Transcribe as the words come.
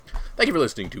Thank you for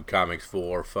listening to Comics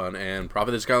for Fun and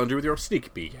Profit. This is Kyle and Drew with your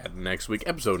sneak peek at next week,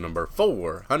 episode number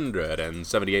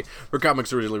 478, for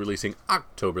comics originally releasing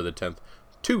October the 10th,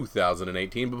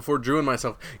 2018. But before Drew and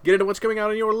myself get into what's coming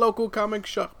out in your local comic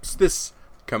shops this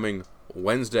coming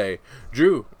Wednesday,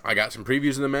 Drew, I got some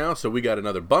previews in the mail, so we got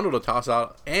another bundle to toss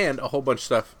out and a whole bunch of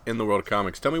stuff in the world of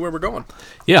comics. Tell me where we're going.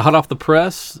 Yeah, hot off the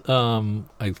press.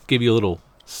 I gave you a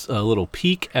little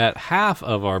peek at half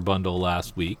of our bundle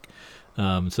last week.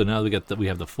 So now we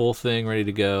have the full thing ready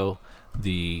to go.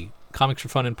 The Comics for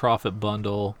Fun and Profit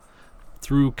bundle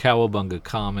through Cowabunga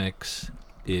Comics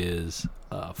is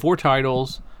 4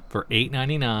 titles for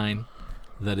 $8.99.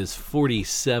 That is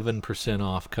 47%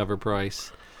 off cover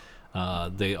price.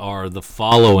 They are the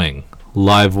following: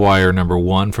 Livewire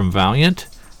 #1 from Valiant,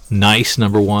 Nice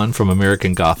 #1 from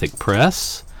American Gothic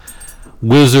Press,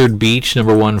 Wizard Beach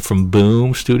 #1 from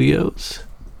Boom Studios,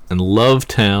 and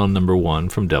Lovetown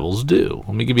 #1 from Devil's Due.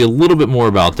 Let me give you a little bit more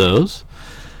about those.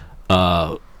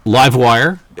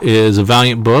 Livewire is a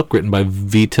Valiant book written by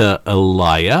Vita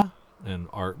Alaya and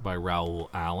art by Raoul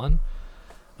Allen.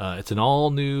 It's an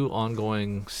all-new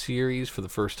ongoing series. For the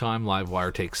first time,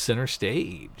 Livewire takes center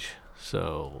stage.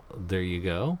 So there you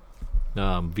go.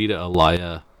 Vita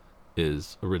Alaya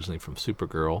is originally from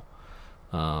Supergirl.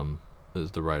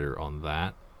 Is the writer on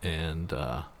that. And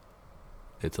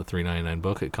it's a $3.99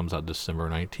 book. It comes out December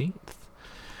 19th.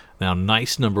 Now,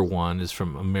 Nice #1 is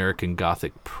from American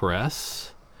Gothic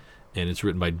Press, and it's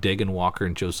written by Dagan Walker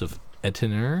and Joseph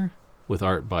Ettinger, with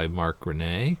art by Mark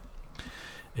Renee.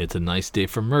 It's A Nice Day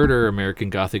for Murder. American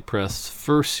Gothic Press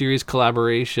first series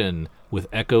collaboration with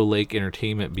Echo Lake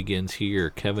Entertainment begins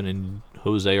here. Kevin and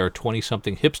Jose are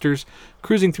 20-something hipsters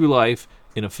cruising through life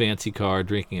in a fancy car,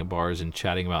 drinking at bars and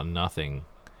chatting about nothing,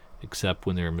 except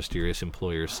when their mysterious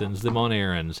employer sends them on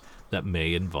errands that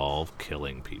may involve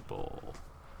killing people.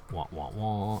 Wah, wah,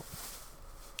 wah.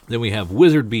 Then we have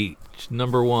Wizard Beach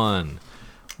 #1,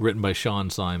 written by Sean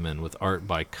Simon, with art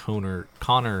by Connor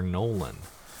Nolan.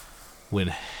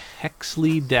 When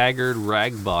Hexley Daggard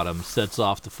Ragbottom sets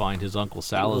off to find his Uncle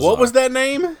Salazar. What was that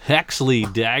name? Hexley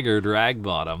Daggard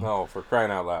Ragbottom. Oh, for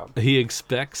crying out loud. He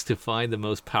expects to find the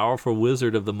most powerful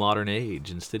wizard of the modern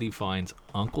age. Instead, he finds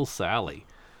Uncle Sally.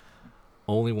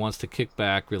 Only wants to kick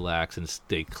back, relax, and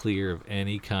stay clear of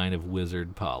any kind of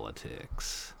wizard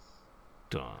politics.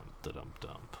 Dump.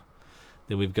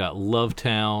 Then we've got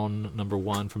Lovetown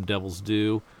 #1 from Devil's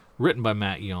Due, written by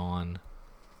Matt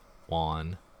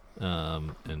Wan,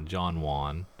 and John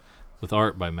Wan, with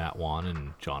art by Matt Wan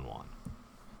and John Wan.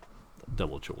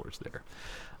 Double chores there.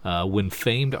 When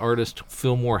famed artist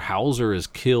Fillmore Hauser is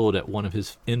killed at one of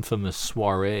his infamous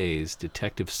soirees,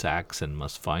 Detective Saxon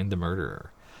must find the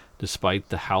murderer. Despite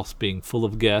the house being full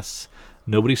of guests,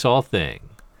 nobody saw a thing.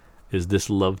 Is this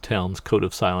Lovetown's code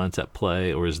of silence at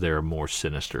play, or is there a more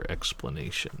sinister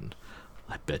explanation?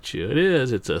 I bet you it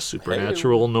is. It's a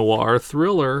supernatural noir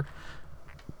thriller.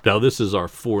 Now, this is our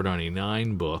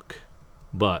 $4.99 book,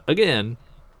 but again,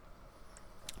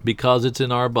 because it's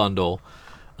in our bundle,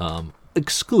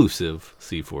 exclusive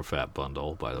C4 Fat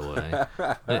bundle, by the way,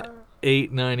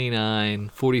 $8.99,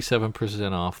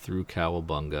 47% off through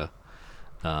Cowabunga.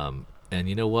 And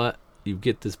you know what? You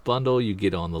get this bundle, you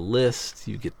get on the list,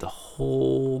 you get the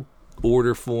whole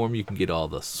order form, you can get all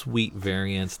the sweet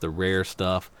variants, the rare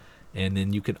stuff, and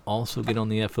then you can also get on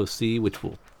the FOC, which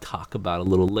we'll talk about a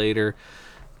little later,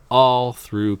 all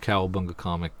through Cowabunga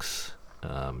Comics. You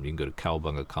can go to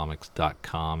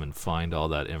cowabungacomics.com and find all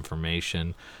that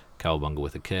information, Cowabunga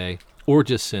with a K, or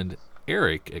just send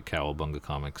Eric at Cowabunga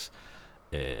Comics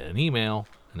an email,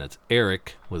 and that's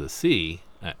Eric with a C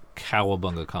at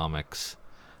cowabungacomics.com.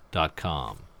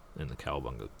 And the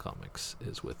Cowabunga Comics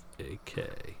is with a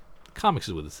K. Comics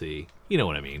is with a C. You know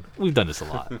what I mean. We've done this a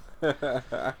lot.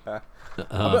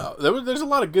 There's a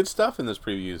lot of good stuff in this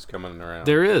previews coming around.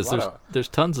 There is. There's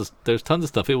tons of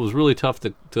stuff. It was really tough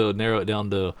to narrow it down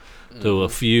to a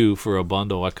few for a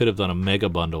bundle. I could have done a mega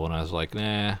bundle, and I was like,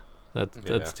 nah,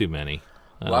 that's too many.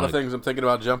 A lot of things I'm thinking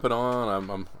about jumping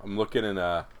on. I'm looking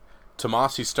at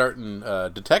Tomasi starting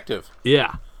Detective.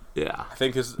 Yeah. I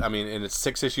think and it's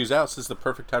 6 issues out, so this is the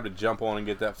perfect time to jump on and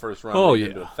get that first run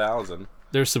into 1,000.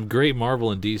 There's some great Marvel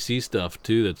and DC stuff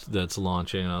too that's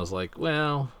launching, and I was like,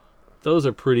 well, those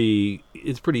are pretty.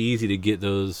 It's pretty easy to get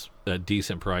those at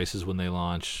decent prices when they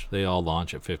launch. They all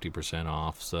launch at 50%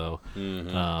 off, so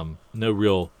it's not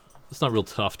real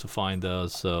tough to find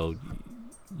those. So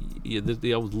I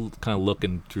was kind of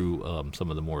looking through some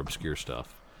of the more obscure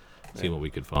stuff, seeing what we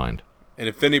could find. And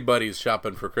if anybody's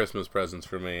shopping for Christmas presents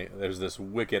for me, there's this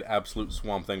wicked Absolute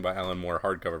Swamp Thing by Alan Moore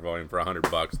hardcover volume for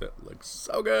 $100 that looks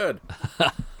so good.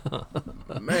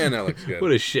 Man, that looks good.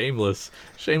 What a shameless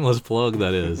plug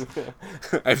that is.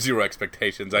 I have zero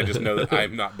expectations. I just know that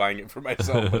I'm not buying it for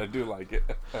myself, but I do like it.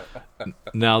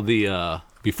 Now,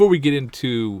 before we get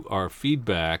into our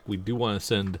feedback, we do want to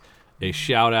send a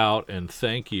shout out and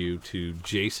thank you to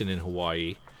Jason in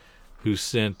Hawaii, who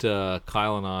sent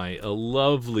Kyle and I a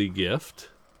lovely gift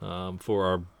for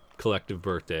our collective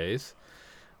birthdays.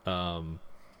 And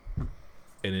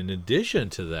in addition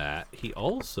to that, he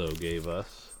also gave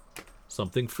us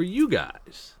something for you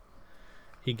guys.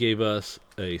 He gave us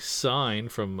a sign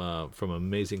from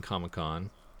Amazing Comic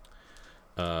Con.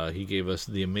 He gave us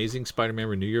the Amazing Spider-Man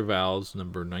Renew Your Vows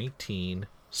number 19,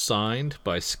 signed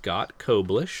by Scott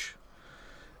Koblish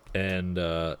and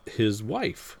his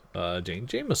wife, Jane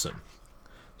Jameson.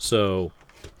 So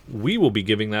we will be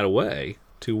giving that away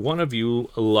to one of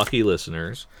you lucky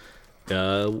listeners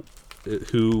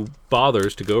who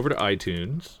bothers to go over to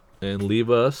iTunes and leave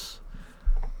us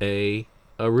a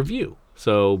review.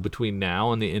 So between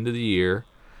now and the end of the year,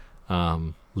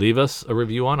 leave us a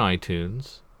review on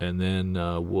iTunes, and then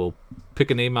we'll pick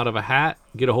a name out of a hat,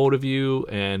 get a hold of you,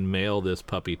 and mail this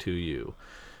puppy to you.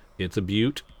 It's a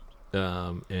beaut,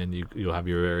 and you'll have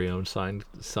your very own signed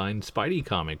Spidey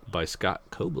comic by Scott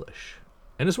Koblish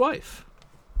and his wife.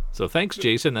 So thanks,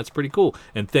 Jason. That's pretty cool.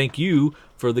 And thank you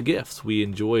for the gifts. We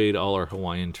enjoyed all our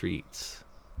Hawaiian treats.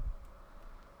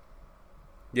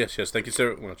 Yes. Thank you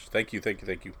so much. Thank you.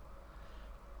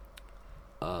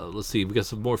 Let's see. We got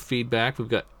some more feedback. We've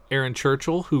got Aaron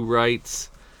Churchill, who writes,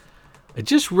 I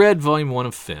just read Volume 1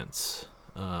 of Fence.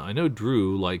 I know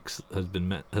Drew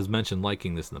has mentioned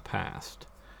liking this in the past.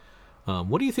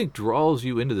 What do you think draws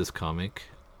you into this comic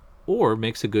or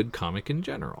makes a good comic in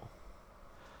general?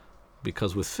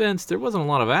 Because with Fence, there wasn't a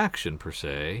lot of action per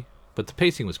se, but the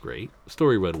pacing was great. The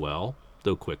story read well,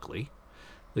 though quickly.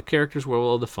 The characters were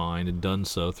well defined and done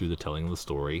so through the telling of the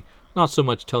story, not so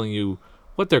much telling you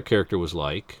what their character was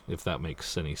like, if that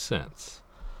makes any sense.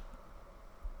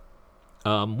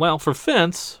 Well, for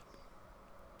Fence,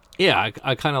 yeah,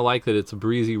 I kind of like that it's a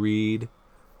breezy read.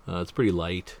 It's pretty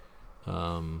light.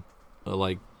 I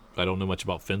don't know much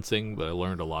about fencing, but I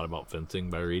learned a lot about fencing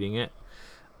by reading it.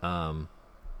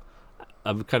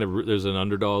 There's an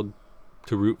underdog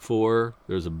to root for.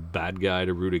 There's a bad guy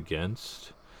to root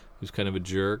against, who's kind of a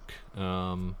jerk.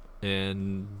 And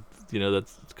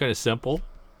that's kind of simple,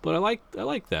 but I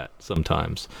like that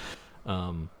sometimes.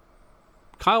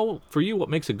 Kyle, for you, what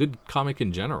makes a good comic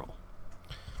in general?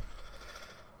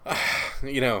 I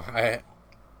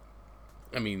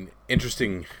mean,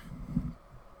 interesting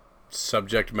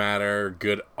subject matter,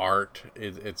 good art.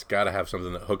 It's got to have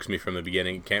something that hooks me from the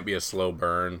beginning. It can't be a slow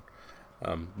burn,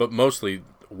 but mostly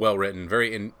well written,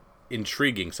 very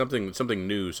intriguing, something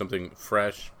new, something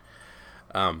fresh.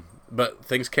 But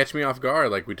things catch me off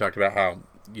guard. Like we talked about how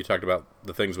you talked about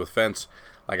the things with Fence.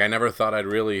 Like I never thought I'd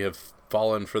really have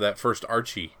fallen for that first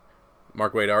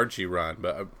Mark Waid Archie run,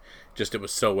 but it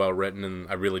was so well written, and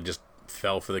I really just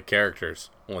fell for the characters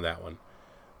on that one.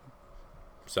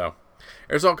 So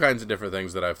there's all kinds of different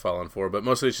things that I've fallen for, but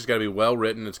mostly it's just got to be well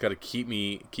written. It's got to keep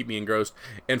me engrossed,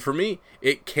 and for me,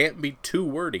 it can't be too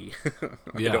wordy.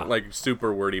 I don't like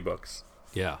super wordy books.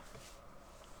 Yeah.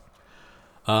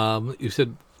 You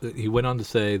said he went on to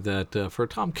say that for a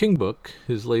Tom King book,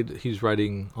 he's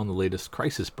writing on the latest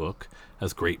Crisis book,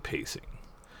 has great pacing.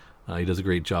 He does a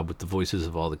great job with the voices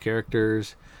of all the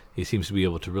characters. He seems to be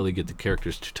able to really get the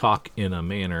characters to talk in a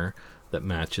manner that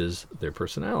matches their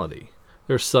personality.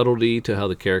 There's subtlety to how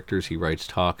the characters he writes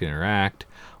talk and interact,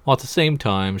 while at the same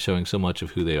time showing so much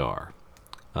of who they are.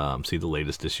 See the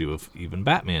latest issue of even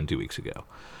Batman 2 weeks ago.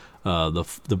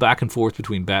 The back and forth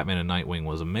between Batman and Nightwing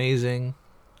was amazing.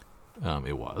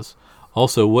 It was.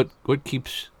 Also, what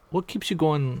keeps you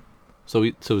going?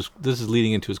 So this is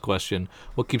leading into his question.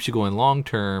 What keeps you going long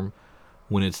term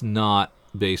when it's not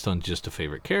based on just a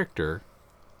favorite character?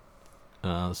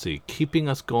 Let's see. Keeping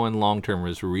us going long term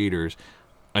as readers,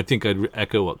 I think I'd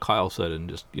echo what Kyle said, and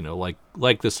just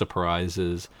like the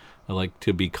surprises. I like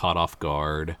to be caught off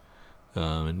guard,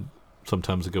 and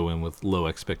sometimes I go in with low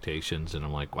expectations, and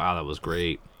I'm like, wow, that was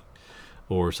great,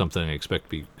 or something I expect to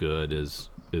be good is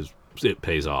it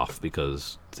pays off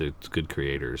because it's good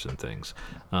creators and things.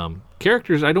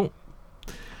 Characters, I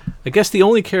guess the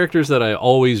only characters that I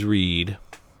always read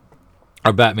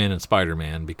are Batman and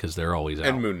Spider-Man because they're always out.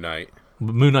 And Moon Knight.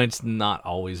 Moon Knight's not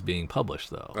always being published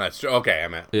though. That's true. Okay, I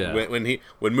meant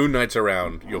when Moon Knight's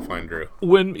around, you'll find Drew.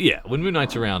 When Moon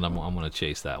Knight's around, I'm going to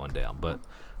chase that one down.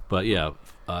 But yeah,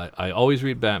 I always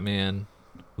read Batman,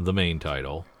 the main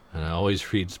title, and I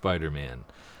always read Spider-Man,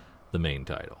 the main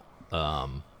title.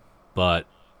 But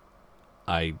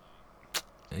I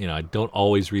I don't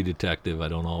always read detective. I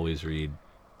don't always read,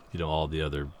 all the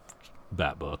other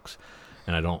Bat books,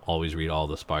 and I don't always read all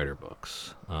the Spider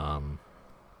books.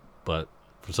 But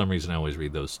for some reason, I always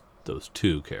read those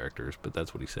two characters. But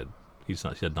that's what he said. He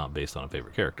said not based on a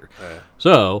favorite character.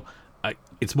 So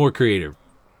it's more creative.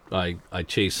 I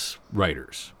chase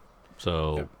writers.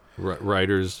 So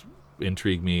writers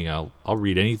intrigue me. I'll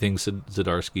read anything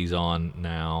Zdarsky's on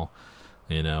now.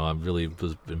 I really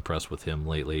was impressed with him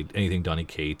lately. Anything Donny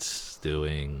Cates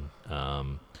doing.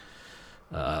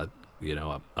 I've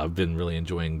been really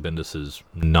enjoying Bendis's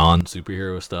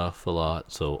non-superhero stuff a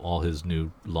lot. So all his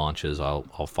new launches,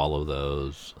 I'll follow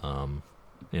those.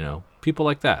 People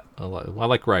like that. I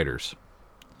like writers.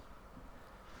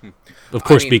 Of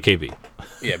course, BKV.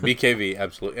 Yeah, BKV,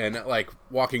 absolutely. And like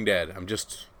Walking Dead, I'm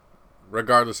just,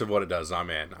 regardless of what it does,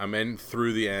 I'm in. I'm in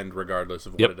through the end, regardless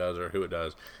of what it does or who it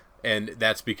does. And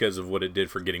that's because of what it did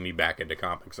for getting me back into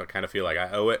comics. I kind of feel like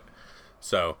I owe it.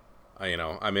 So,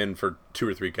 I'm in for 2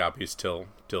 or 3 copies till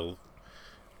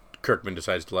Kirkman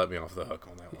decides to let me off the hook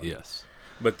on that one. Yes.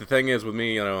 But the thing is with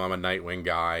me, I'm a Nightwing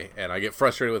guy, and I get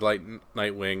frustrated with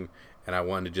Nightwing, and I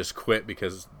wanted to just quit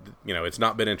because, it's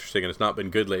not been interesting and it's not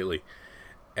been good lately.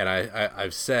 And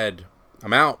I've said,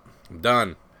 I'm out. I'm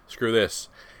done. Screw this.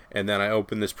 And then I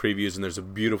open this previews, and there's a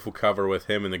beautiful cover with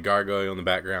him and the gargoyle in the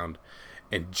background.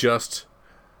 And just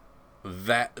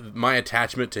that, my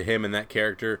attachment to him and that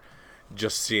character,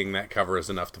 just seeing that cover is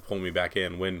enough to pull me back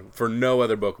in. When for no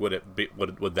other book would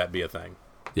that be a thing.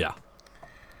 Yeah.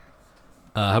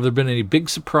 Have there been any big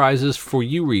surprises for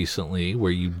you recently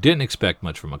where you didn't expect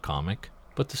much from a comic,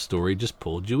 but the story just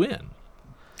pulled you in?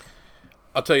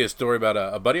 I'll tell you a story about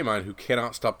a buddy of mine who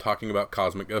cannot stop talking about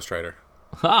Cosmic Ghost Rider.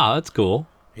 Ah, that's cool.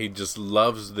 He just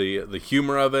loves the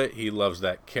humor of it. He loves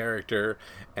that character,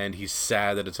 and he's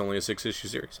sad that it's only a 6-issue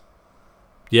series.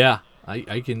 Yeah,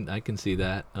 I can see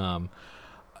that.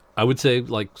 I would say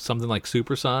like something like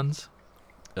Super Sons.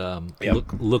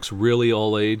 Looks really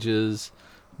all ages.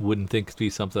 Wouldn't think it'd be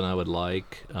something I would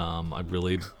like. I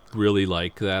really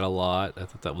like that a lot. I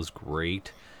thought that was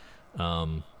great.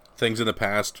 Things in the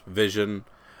Past, Vision.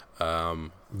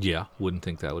 Wouldn't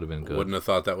think that would have been good. Wouldn't have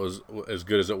thought that was as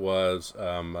good as it was.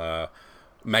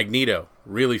 Magneto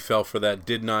really fell for that.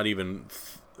 Did not even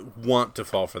want to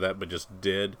fall for that, but just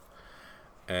did.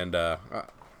 And I'm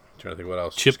trying to think what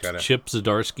else. Chip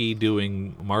Zdarsky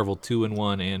doing Marvel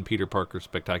 2-in-1 and Peter Parker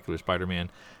Spectacular Spider-Man.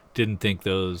 Didn't think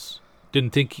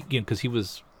because he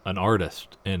was an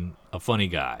artist and a funny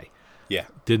guy. Yeah.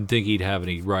 Didn't think he'd have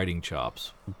any writing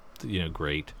chops.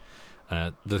 Great.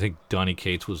 I think Donny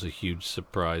Cates was a huge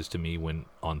surprise to me when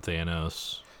on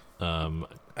Thanos.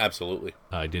 Absolutely.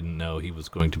 I didn't know he was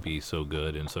going to be so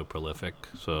good and so prolific.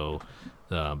 So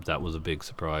that was a big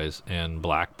surprise. And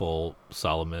Black Bolt,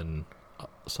 Solomon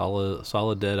Ahmed.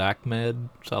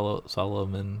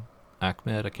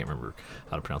 I can't remember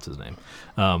how to pronounce his name.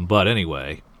 But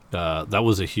anyway, that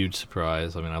was a huge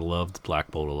surprise. I mean, I loved Black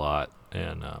Bolt a lot,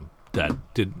 and that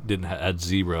had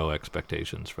zero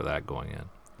expectations for that going in.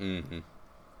 Mm-hmm.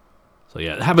 So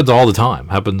yeah, it happens all the time.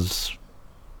 Happens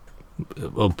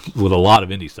with a lot of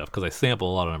indie stuff because I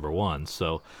sample a lot of number ones.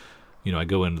 So, I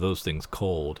go into those things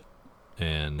cold,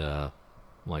 and I'm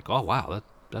like, oh wow,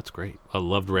 that's great. I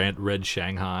loved Red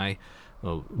Shanghai,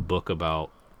 an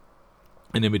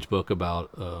image book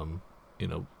about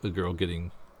the girl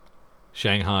getting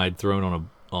shanghaied, thrown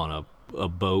on a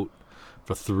boat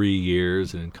for 3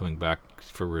 years, and then coming back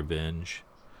for revenge.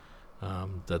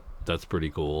 That's pretty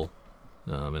cool.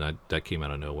 And that came out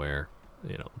of nowhere.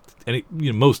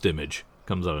 Most image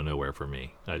comes out of nowhere for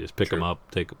me. I just pick them up,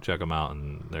 check them out,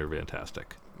 and they're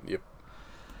fantastic. Yep.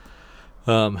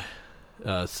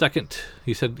 Second,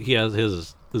 he said he has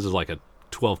his. This is like a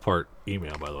 12-part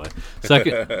email, by the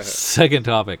way. Second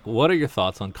topic. What are your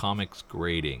thoughts on comics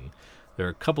grading? There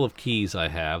are a couple of keys I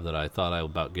have that I thought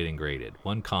about getting graded.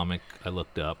 One comic I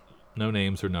looked up. No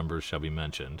names or numbers shall be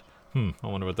mentioned. I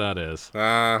wonder what that is.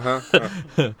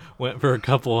 Went for a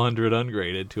couple hundred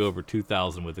ungraded to over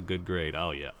 2,000 with a good grade.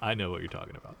 Oh, yeah, I know what you're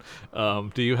talking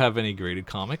about. Do you have any graded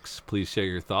comics? Please share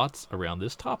your thoughts around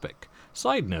this topic.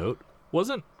 Side note,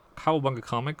 wasn't Cowabunga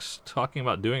Comics talking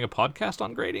about doing a podcast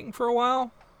on grading for a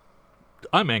while?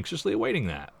 I'm anxiously awaiting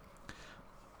that.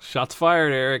 Shots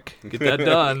fired, Eric. Get that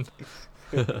done.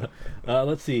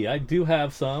 Let's see. I do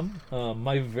have some.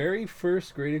 My very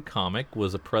first graded comic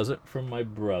was a present from my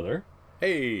brother.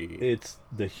 Hey. It's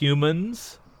The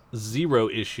Humans 0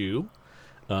 issue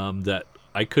that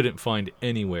I couldn't find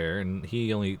anywhere, and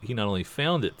he not only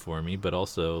found it for me, but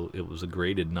also it was a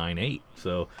graded 9.8.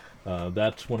 So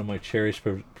that's one of my cherished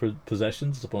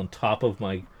possessions. It's up on top of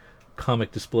my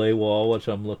comic display wall, which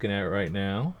I'm looking at right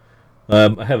now.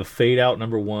 I have a Fade Out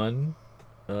 #1,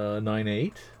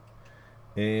 9/8.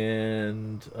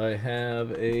 And I have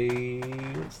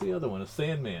what's the other one? A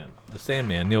Sandman. The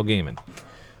Sandman, Neil Gaiman.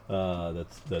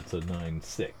 That's a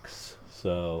 9/6.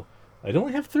 So I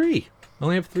only have three. I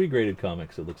only have three graded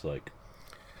comics, it looks like.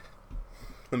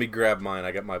 Let me grab mine.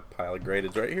 I got my pile of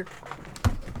gradeds right here.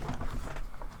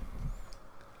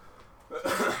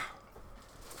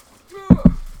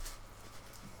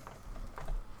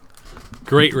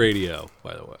 Great radio,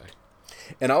 by the way.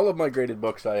 And all of my graded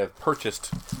books I have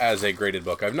purchased as a graded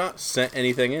book. I've not sent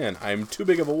anything in. I'm too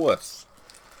big of a wuss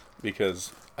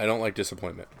because I don't like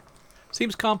disappointment.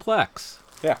 Seems complex.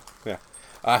 Yeah.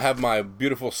 I have my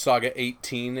beautiful Saga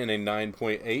 18 in a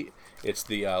 9.8. It's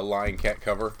the Lion Cat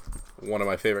cover, one of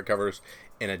my favorite covers,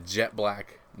 in a jet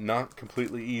black. Not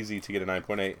completely easy to get a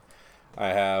 9.8. I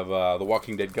have the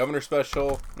Walking Dead Governor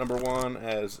Special #1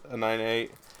 as a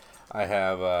 9.8. I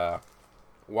have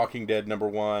Walking Dead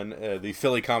 #1, the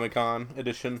Philly Comic Con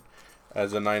edition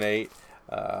as a 9.8.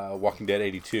 Walking Dead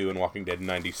 82 and Walking Dead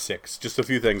 96. Just a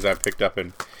few things I've picked up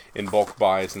in bulk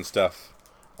buys and stuff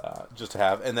just to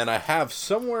have. And then I have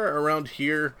somewhere around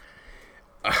here,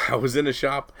 I was in a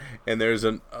shop and there's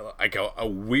a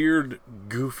weird,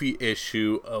 goofy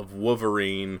issue of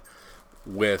Wolverine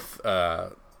with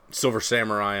Silver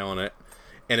Samurai on it.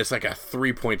 And it's like a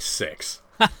 3.6.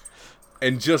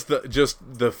 And just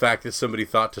the fact that somebody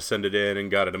thought to send it in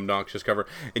and got an obnoxious cover,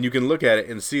 and you can look at it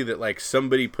and see that like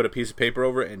somebody put a piece of paper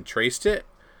over it and traced it,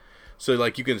 so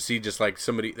like you can see just like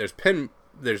somebody there's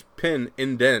pen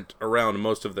indent around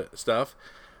most of the stuff.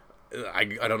 I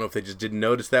don't know if they just didn't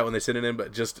notice that when they sent it in,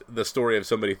 but just the story of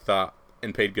somebody thought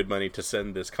and paid good money to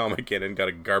send this comic in and got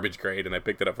a garbage grade, and I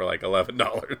picked it up for like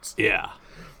 $11. Yeah.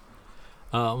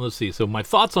 Let's see. So my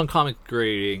thoughts on comic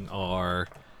grading are,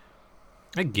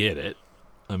 I get it.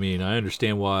 I mean, I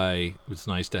understand why it's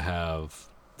nice to have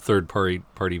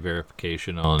third-party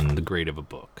verification on the grade of a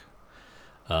book,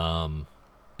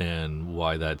 and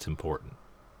why that's important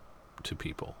to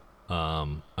people.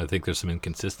 I think there's some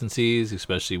inconsistencies,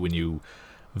 especially when you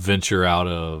venture out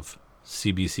of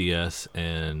CBCS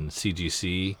and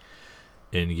CGC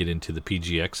and you get into the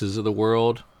PGXs of the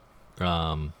world.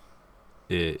 I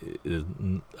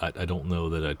don't know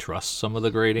that I trust some of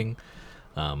the grading.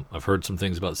 I've heard some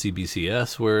things about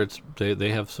CBCS where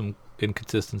they have some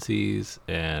inconsistencies,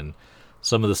 and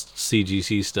some of the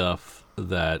CGC stuff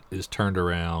that is turned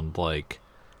around like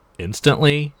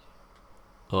instantly,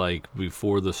 like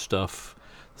before the stuff's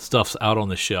out on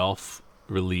the shelf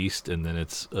released, and then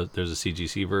there's a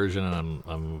CGC version,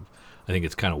 and I think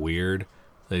it's kind of weird.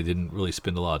 They didn't really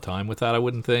spend a lot of time with that, I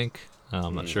wouldn't think.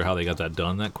 I'm not sure how they got that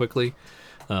done that quickly.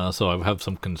 So I have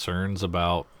some concerns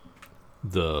about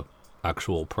the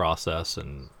actual process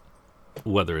and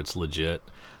whether it's legit.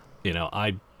 You know,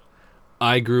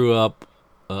 I grew up,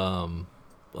 I'm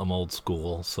old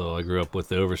school, so I grew up with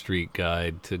the Overstreet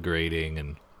Guide to grading,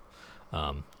 and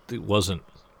it wasn't,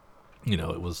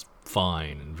 it was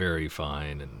fine and very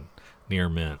fine and near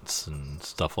mints and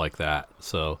stuff like that.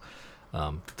 So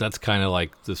that's kind of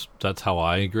like this. That's how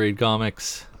I grade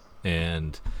comics,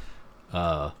 and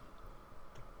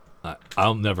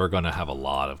I'm never going to have a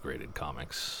lot of graded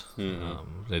comics.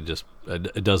 Mm-hmm.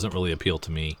 It doesn't really appeal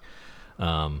to me.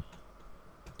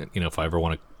 If I ever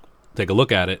want to take a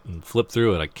look at it and flip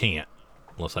through it, I can't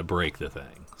unless I break the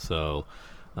thing. So,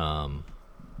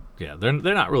 they're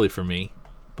not really for me.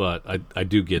 But I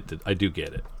do get it.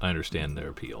 I understand their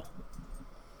appeal.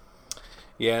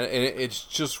 Yeah, and it's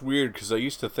just weird because I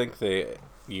used to think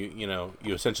you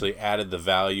essentially added the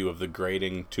value of the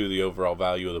grading to the overall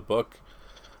value of the book.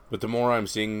 But the more I'm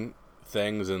seeing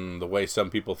things and the way some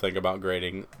people think about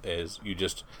grading is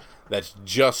that's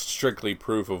just strictly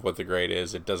proof of what the grade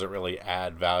is. It doesn't really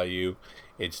add value.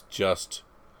 It's just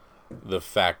the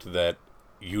fact that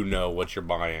you know what you're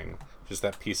buying. Just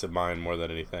that peace of mind more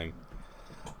than anything.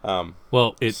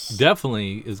 Well, it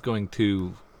definitely is going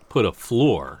to put a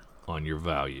floor on your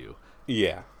value.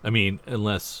 Yeah. I mean,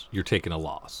 unless you're taking a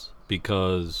loss,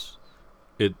 because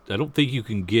I don't think you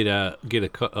can get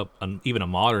even a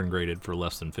modern graded for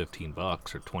less than $15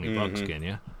 or $20, can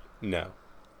you? No.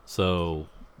 So,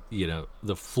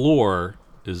 the floor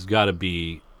has got to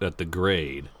be at the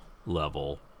grade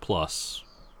level plus,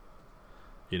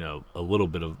 a little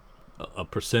bit of a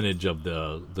percentage of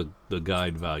the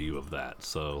guide value of that.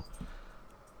 So,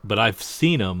 but I've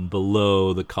seen them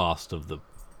below the cost of the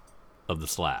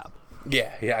slab.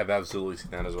 Yeah, I've absolutely seen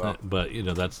that as well. But I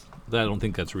don't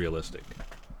think that's realistic.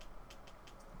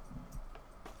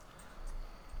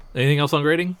 Anything else on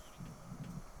grading?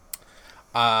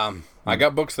 I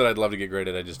got books that I'd love to get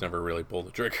graded. I just never really pulled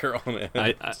the trigger on it.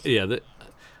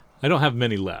 I don't have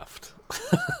many left,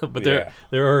 but there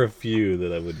are a few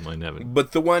that I wouldn't mind having.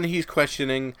 But the one he's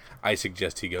questioning, I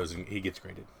suggest he goes and he gets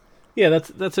graded. Yeah,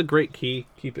 that's a great key.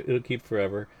 It'll keep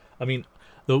forever. I mean,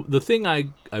 the thing I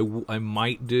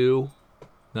might do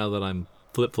now that I'm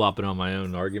flip flopping on my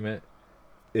own argument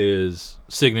is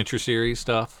signature series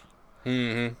stuff.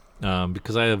 Mm-hmm.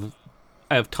 Because I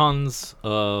have tons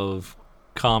of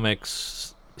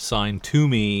comics signed to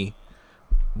me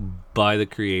by the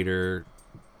creator.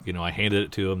 You know, I handed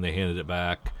it to them, they handed it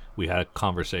back. We had a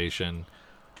conversation.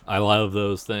 I love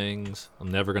those things. I'm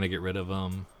never going to get rid of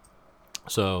them.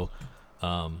 So,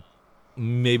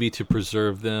 maybe to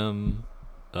preserve them,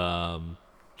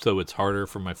 so it's harder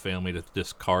for my family to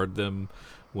discard them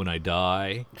when I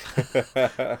die.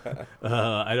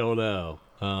 I don't know.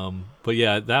 But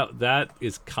yeah, that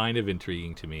is kind of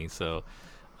intriguing to me. So,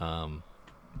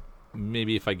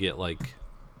 maybe if I get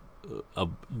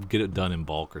get it done in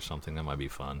bulk or something, that might be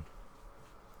fun.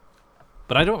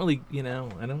 But I don't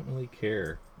really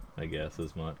care, I guess,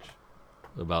 as much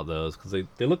about those because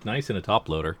they look nice in a top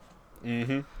loader.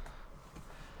 Mm-hmm.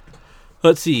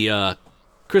 Let's see.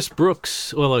 Chris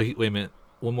Brooks. Well, wait a minute.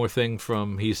 One more thing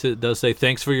does say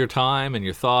thanks for your time and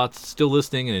your thoughts. Still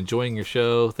listening and enjoying your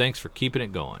show. Thanks for keeping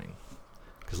it going.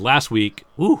 Because last week,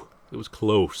 it was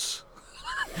close.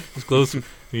 It was close.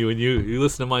 When you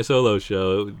listen to my solo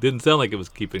show, it didn't sound like it was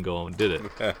keeping going, did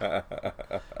it?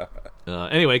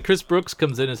 Anyway, Chris Brooks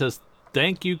comes in and says,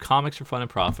 "Thank you, Comics for Fun and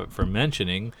Profit, for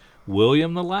mentioning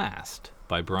William the Last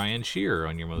by Brian Shearer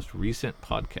on your most recent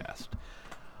podcast.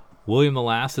 William the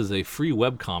Last is a free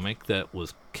webcomic that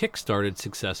was kickstarted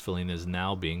successfully and is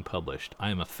now being published. I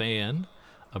am a fan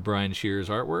of Brian Shearer's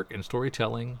artwork and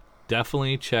storytelling.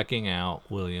 Definitely checking out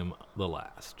William the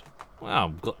Last."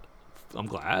 Wow, I'm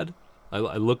glad. I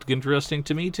looked interesting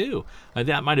to me, too.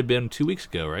 That might have been 2 weeks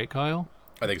ago, right, Kyle?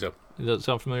 I think so. Does that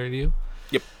sound familiar to you?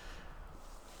 Yep.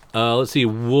 Let's see.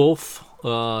 Wolf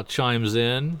chimes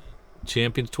in.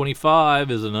 Champions 25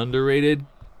 is an underrated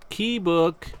key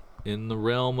book in the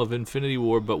realm of Infinity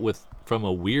War, but from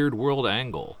a weird world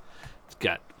angle. It's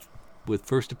got with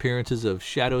first appearances of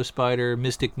Shadow Spider,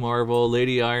 Mystic Marvel,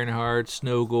 Lady Ironheart,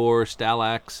 Snowgore,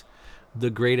 Stalax, the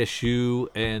Great Ashu,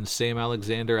 and Sam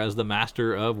Alexander as the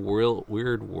Master of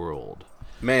Weird World.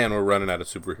 Man, we're running out of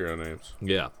superhero names.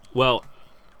 Yeah. Well,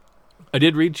 I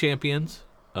did read Champions.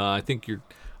 I think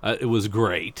it was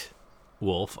great,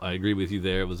 Wolf. I agree with you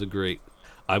there. It was a great.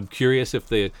 I'm curious if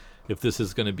this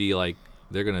is going to be like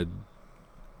they're going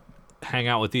to hang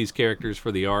out with these characters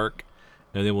for the arc,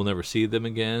 and then we'll never see them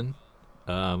again.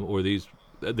 Or these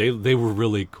they were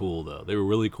really cool though. They were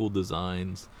really cool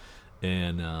designs,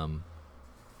 and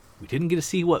we didn't get to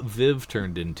see what Viv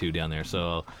turned into down there.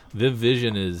 So Viv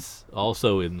Vision is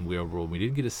also in Weird World. We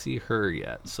didn't get to see her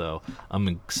yet. So I'm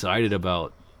excited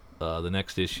about the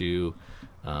next issue.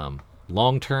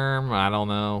 Long term, I don't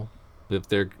know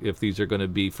if these are going to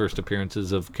be first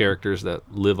appearances of characters that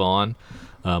live on,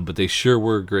 but they sure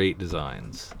were great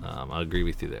designs. I agree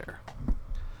with you there.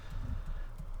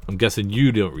 I'm guessing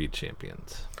you don't read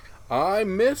Champions. I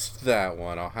missed that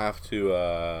one. I'll have to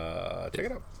check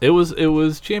it out. It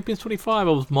was Champions 25.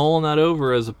 I was mulling that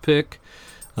over as a pick,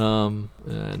 and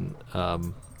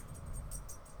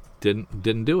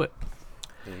didn't do it.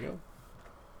 There you go.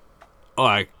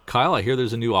 Oh, Kyle, I hear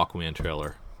there's a new Aquaman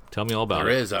trailer. Tell me all about it.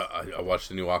 There is. I watched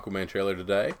the new Aquaman trailer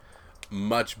today.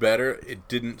 Much better. It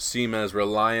didn't seem as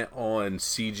reliant on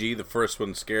CG. The first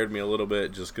one scared me a little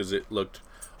bit just because it looked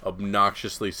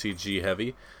obnoxiously CG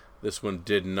heavy. This one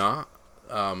did not.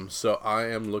 So I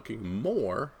am looking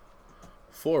more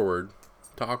forward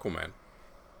to Aquaman.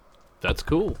 That's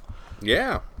cool.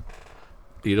 Yeah.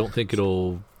 You don't think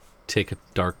it'll take a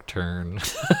dark turn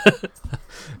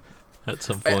at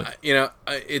some point?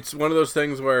 It's one of those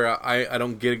things where I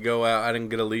don't get to go out. I didn't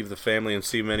get to leave the family and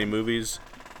see many movies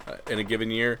in a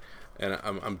given year. And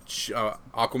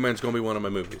Aquaman's going to be one of my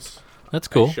movies. That's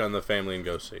cool. I shun the family and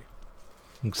go see.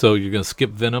 So you're going to skip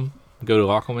Venom? Go to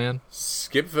Aquaman?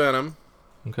 Skip Venom.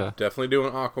 Okay. Definitely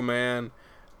doing Aquaman.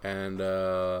 And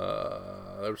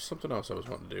there was something else I was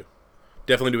wanting to do.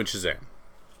 Definitely doing Shazam.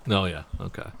 Oh, yeah.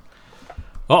 Okay.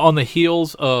 Well, on the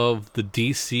heels of the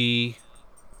DC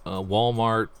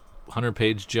Walmart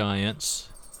 100-page giants,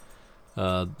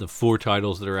 the 4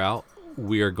 titles that are out,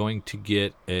 we are going to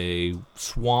get a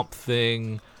Swamp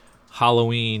Thing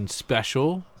Halloween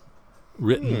special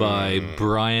written by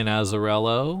Brian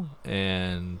Azzarello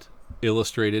and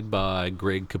illustrated by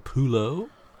Greg Capullo.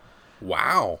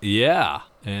 Wow. Yeah.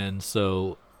 And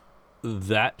so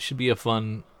that should be a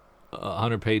fun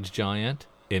 100-page giant.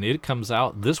 and it comes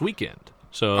out this weekend.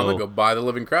 So I'm gonna go buy the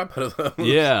living crap out of those.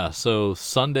 yeah, so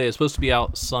Sunday, it's supposed to be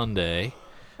out Sunday.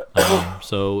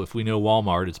 So if we know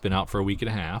Walmart, it's been out for a week and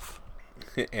a half.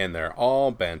 And they're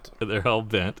all bent. They're all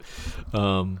bent.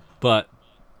 But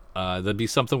that'd be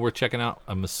something worth checking out.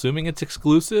 I'm assuming it's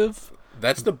exclusive.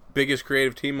 That's the biggest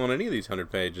creative team on any of these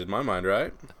 100 pages, in my mind,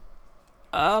 right?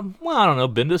 Well, I don't know.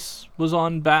 Bendis was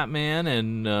on Batman,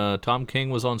 and Tom King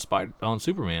was on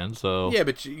Superman. So Yeah,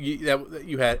 but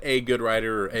you had a good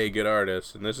writer or a good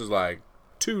artist, and this is like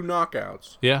 2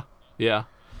 knockouts. yeah,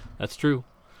 that's true.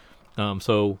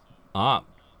 So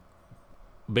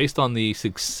based on the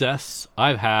success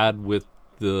I've had with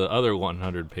the other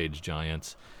 100-page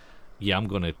giants, yeah, I'm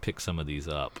going to pick some of these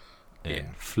up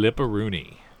and flip a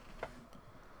Rooney,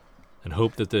 and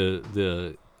hope that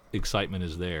the excitement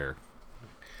is there.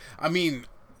 I mean,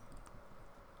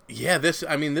 yeah, this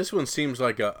one seems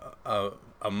like a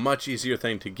much easier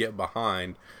thing to get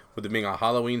behind, with it being a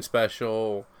Halloween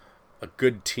special, a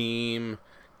good team,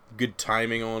 good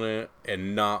timing on it,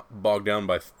 and not bogged down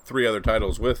by 3 other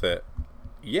titles with it.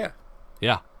 Yeah.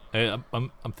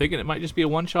 I'm thinking it might just be a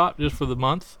one shot just for the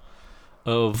month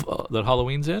of that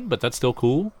Halloween's in, but that's still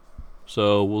cool.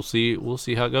 So we'll see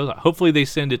how it goes. Hopefully they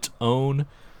send its own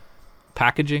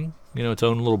packaging, its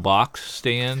own little box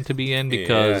stand to be in,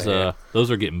 because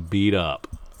those are getting beat up,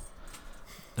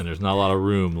 and there's not a lot of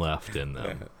room left in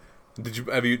them. Did you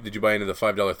buy any of the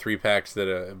 $5 3-packs that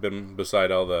have been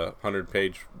beside all the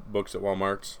 100-page books at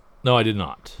Walmart's? No, I did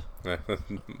not.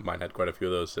 Mine had quite a few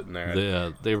of those sitting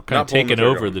there. They were kind of taking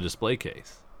over the display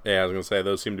case. Yeah, I was gonna say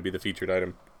those seem to be the featured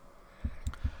item.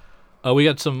 We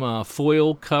got some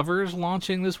foil covers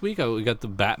launching this week. We got the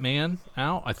Batman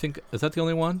out. I think, is that the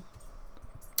only one?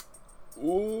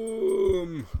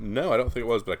 No, I don't think it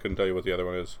was, but I couldn't tell you what the other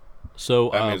one is. So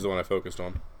Batman's the one I focused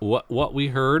on. What we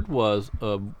heard was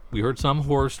we heard some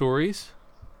horror stories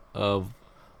of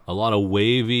a lot of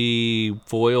wavy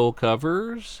foil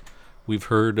covers. We've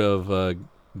heard of a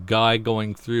guy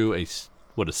going through a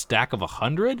stack of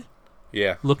 100.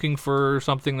 Yeah, looking for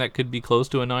something that could be close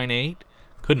to a 9.8.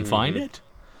 Couldn't find it.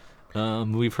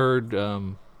 We've heard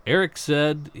Eric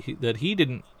said that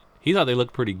he thought they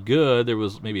looked pretty good. There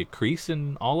was maybe a crease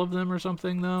in all of them or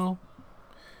something, though.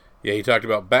 Yeah, he talked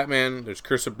about Batman, there's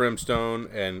Curse of Brimstone,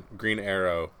 and Green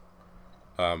Arrow.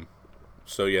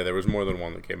 So yeah, there was more than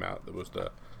one that came out. That was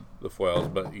the foils,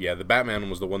 but yeah, the Batman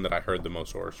was the one that I heard the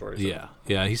most horror stories. Yeah.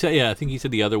 He said, I think he said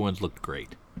the other ones looked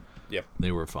great. Yep,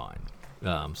 they were fine.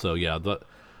 So yeah,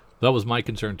 that was my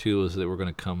concern too, is that we're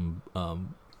going to come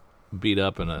beat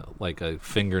up, and like a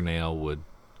fingernail would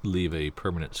leave a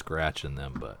permanent scratch in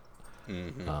them. But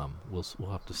we'll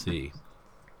have to see.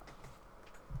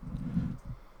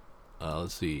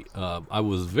 Let's see. I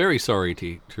was very sorry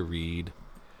to read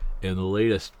in the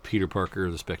latest Peter Parker,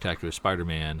 The Spectacular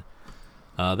Spider-Man.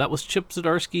 That was Chip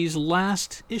Zdarsky's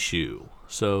last issue.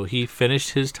 So he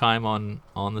finished his time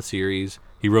on the series.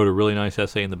 He wrote a really nice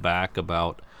essay in the back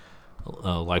about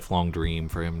a lifelong dream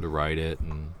for him to write it,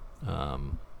 and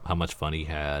how much fun he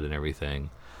had and everything.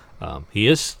 He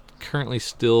is currently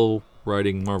still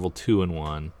writing Marvel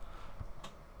 2-in-1.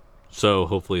 So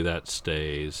hopefully that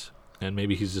stays. And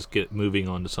maybe he's just moving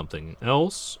on to something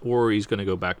else, or he's going to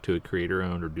go back to a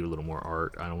creator-owned or do a little more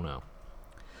art. I don't know.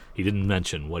 He didn't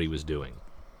mention what he was doing.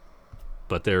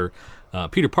 But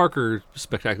Peter Parker,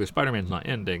 Spectacular Spider-Man's not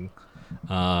ending.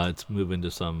 It's moving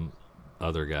to some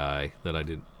other guy that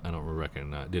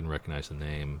didn't recognize the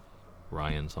name,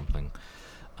 Ryan something.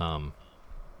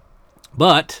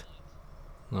 But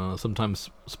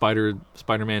sometimes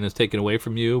Spider-Man is taken away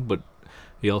from you, but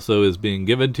he also is being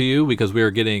given to you, because we are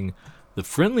getting the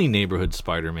Friendly Neighborhood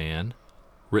Spider-Man,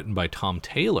 written by Tom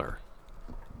Taylor,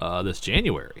 this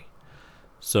January.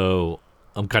 So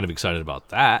I'm kind of excited about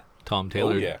that. Tom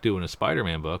Taylor doing a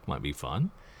Spider-Man book might be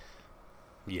fun.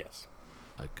 Yes,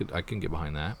 I can get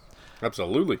behind that.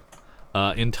 Absolutely.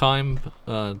 In time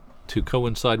to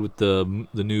coincide with the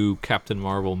new Captain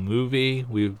Marvel movie,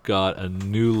 we've got a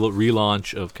new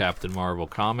relaunch of Captain Marvel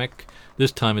comic.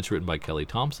 This time it's written by Kelly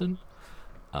Thompson.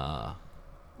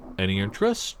 Any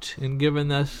interest in giving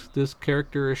this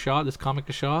character a shot, this comic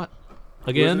a shot?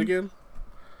 Again? What is it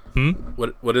again?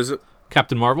 What is it?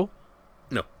 Captain Marvel?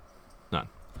 No. None.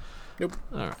 Nope.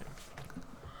 All right.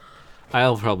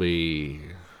 I'll probably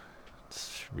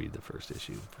read the first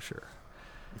issue for sure.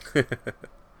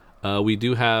 We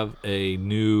do have a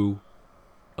new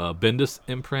Bendis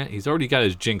imprint. He's already got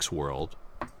his Jinx World.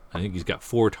 I think he's got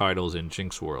 4 titles in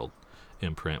Jinx World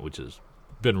imprint, which has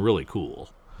been really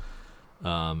cool.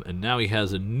 And now he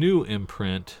has a new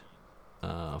imprint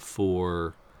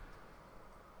for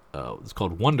it's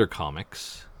called Wonder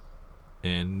Comics,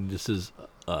 and this is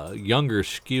a younger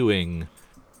skewing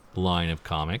line of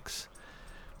comics,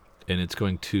 and it's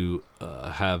going to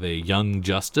have a Young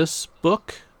Justice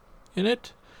book in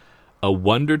it, a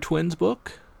Wonder Twins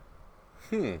book.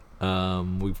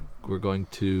 We're going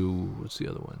to, what's the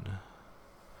other one?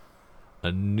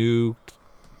 A new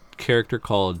character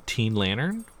called Teen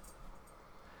Lantern,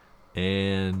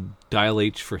 and Dial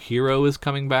H for Hero is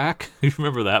coming back. You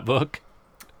remember that book?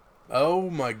 Oh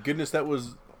my goodness, that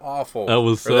was awful. That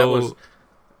was so.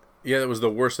 That was the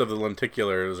worst of the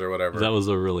lenticulars or whatever. That was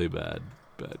a really bad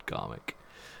comic.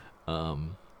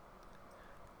 Young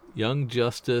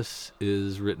Justice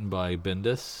is written by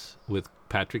Bendis with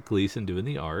Patrick Gleason doing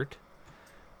the art,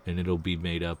 and it'll be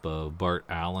made up of Bart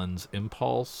Allen's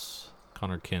Impulse,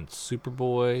 Connor Kent's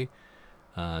Superboy,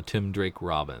 Tim Drake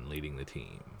Robin leading the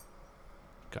team.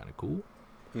 Kind of cool.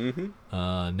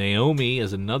 Mm-hmm. Naomi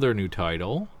is another new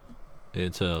title.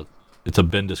 It's a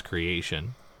Bendis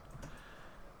creation,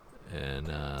 and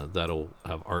that'll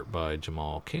have art by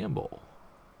Jamal Campbell.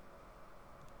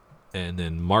 And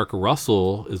then Mark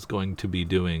Russell is going to be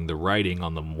doing the writing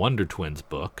on the Wonder Twins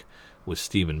book with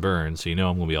Stephen Byrne, so you know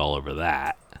I'm going to be all over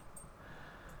that.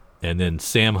 And then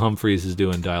Sam Humphries is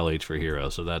doing Dial H for Hero,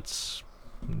 so that's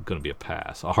going to be a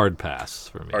hard pass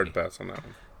for me. Hard pass on that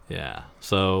one. Yeah.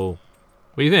 So,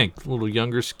 what do you think? A little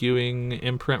younger skewing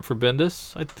imprint for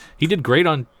Bendis. He did great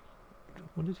on.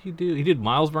 What did he do? He did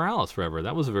Miles Morales forever.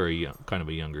 That was a very kind of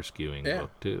a younger skewing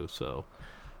book too. So,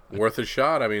 worth a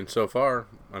shot. I mean, so far,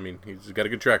 he's got a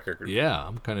good track record. Yeah,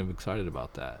 I'm kind of excited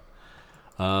about that.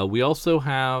 We also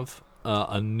have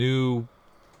a new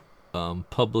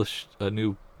published, what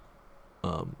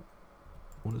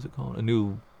is it called? A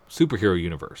new superhero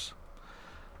universe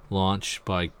launched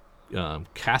by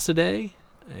Cassaday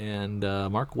and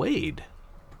Mark Waid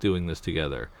doing this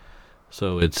together.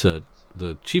 So it's the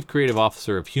chief creative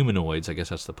officer of Humanoids, I guess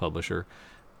that's the publisher,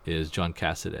 is John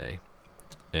Cassaday.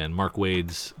 And Mark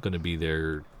Waid's going to be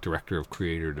their director of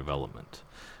creator development.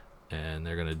 And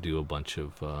they're going to do a bunch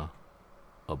of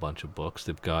books.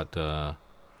 They've got the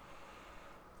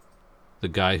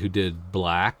guy who did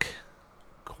Black,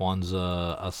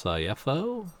 Kwanzaa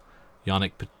Asayefo,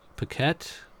 Yannick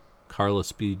Paquette, Carla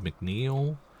Speed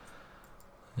McNeil,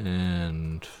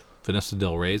 and Vanessa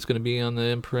Del Rey is going to be on the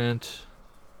imprint.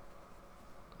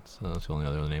 So that's the only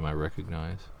other name I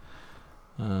recognize.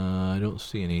 I don't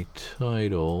see any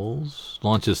titles.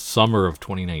 Launches summer of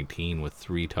 2019 with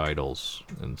 3 titles,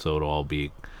 and so it'll all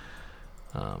be.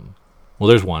 Well,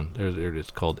 there's one. There it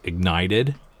is, called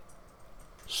Ignited.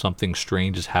 Something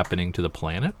strange is happening to the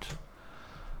planet.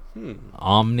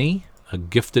 Omni, a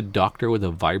gifted doctor with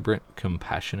a vibrant,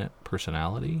 compassionate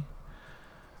personality.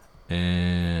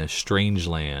 And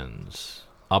Strangelands.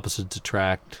 Opposites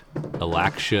attract.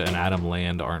 Alaxia and Adam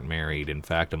Land aren't married. In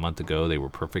fact, a month ago, they were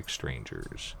perfect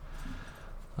strangers.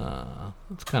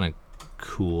 That's kind of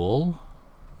cool.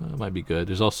 That might be good.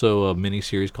 There's also a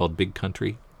mini-series called Big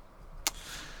Country.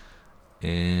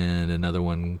 And another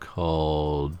one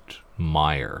called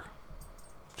Meyer,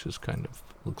 which is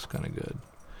looks kind of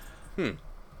good.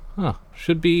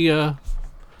 Should be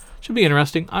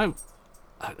interesting.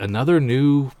 Another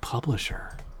new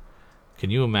publisher. Can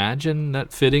you imagine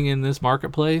that fitting in this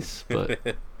marketplace? But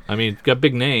got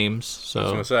big names, so I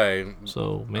was gonna say,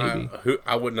 so maybe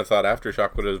I wouldn't have thought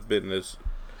Aftershock would have been as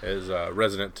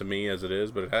resonant to me as it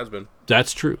is, but it has been.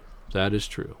 That's true. That is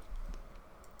true.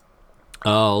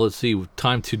 Let's see.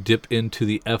 Time to dip into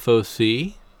the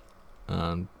FOC.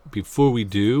 Before we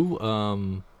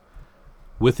do,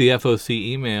 with the FOC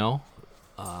email,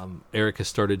 Eric has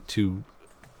started to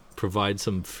provide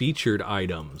some featured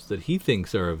items that he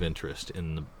thinks are of interest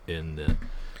in the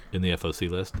FOC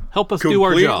list. Help us do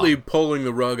our job. Completely pulling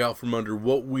the rug out from under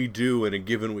what we do in a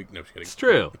given week. No, I'm just kidding. It's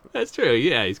true. That's true.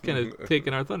 Yeah, he's kind of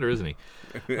taking our thunder, isn't he?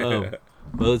 Well,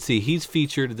 let's see. He's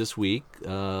featured this week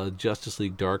Justice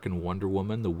League Dark and Wonder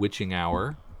Woman, The Witching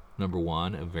Hour,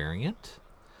 #1, a variant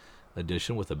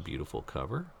edition with a beautiful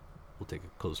cover. We'll take a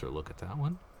closer look at that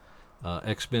one.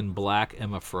 X-Men Black,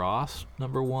 Emma Frost,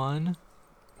 #1.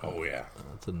 Oh, yeah.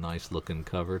 That's a nice looking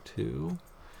cover, too.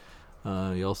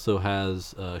 He also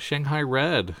has Shanghai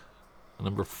Red,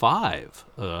 #5,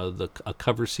 a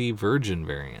Cover C Virgin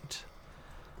variant,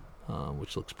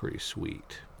 which looks pretty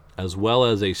sweet. As well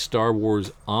as a Star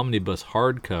Wars Omnibus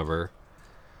hardcover.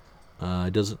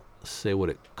 It doesn't say what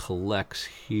it collects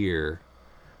here,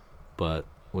 but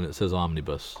when it says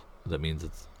Omnibus, that means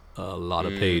it's a lot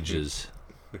of pages.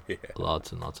 Yeah.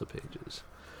 Lots and lots of pages.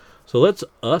 So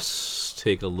let's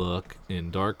take a look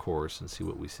in Dark Horse and see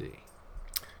what we see.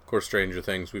 Of course, Stranger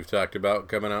Things we've talked about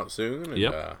coming out soon. And,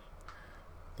 Yep.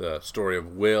 The story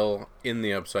of Will in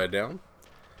the Upside Down.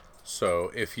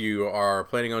 So if you are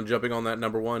planning on jumping on that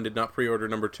number 1, did not pre-order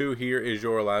number 2, here is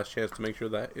your last chance to make sure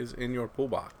that is in your pool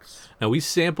box. Now, we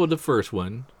sampled the first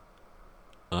one.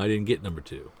 I didn't get number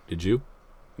 2. Did you?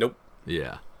 Nope.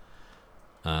 Yeah.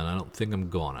 And I don't think I'm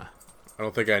gonna. I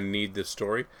don't think I need this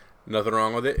story. Nothing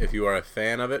wrong with it. If you are a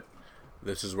fan of it,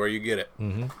 this is where you get it.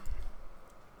 Mm-hmm.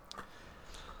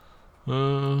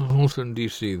 What's in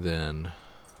DC then?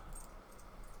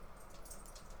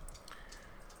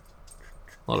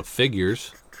 A lot of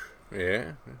figures.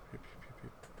 Yeah.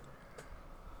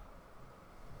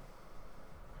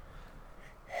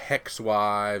 Hex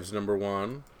Wives number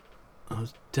 1.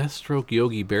 Deathstroke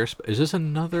Yogi Bear. Is this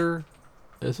another?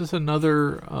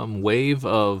 Wave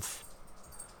of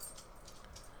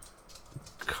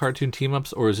cartoon team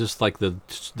ups, or is this like the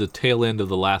tail end of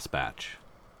the last batch?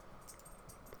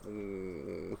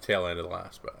 Tail end of the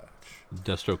last batch.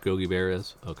 Deathstroke Yogi Bear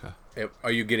is okay.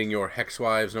 Are you getting your Hex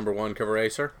Wives number 1 cover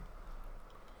acer?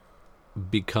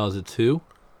 Because it's who?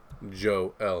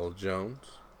 Joe L. Jones.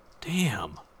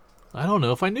 Damn, I don't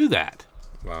know if I knew that.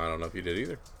 Well, I don't know if you did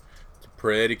either. It's a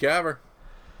pretty cover.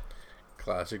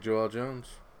 Classic Joe L. Jones.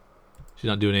 She's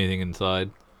not doing anything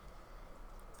inside.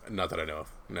 Not that I know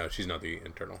of. No, she's not the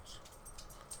internals.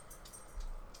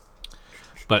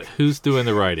 But who's doing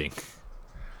the writing?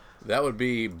 That would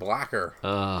be Blacker.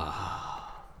 Ugh.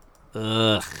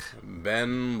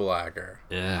 Ben Blacker.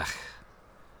 Ugh.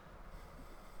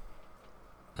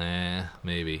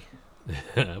 Maybe.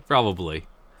 Probably.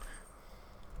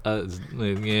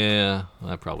 Yeah,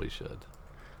 I probably should.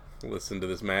 Listen to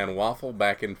this man waffle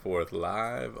back and forth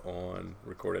live on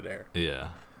recorded air. Yeah.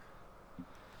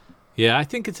 Yeah, I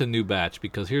think it's a new batch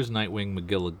because here's Nightwing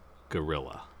Magilla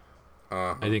Gorilla.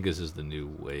 Uh-huh. I think this is the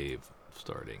new wave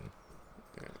starting.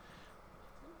 Yeah.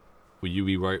 Will you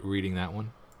be reading that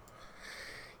one?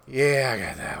 Yeah, I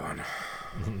got that one.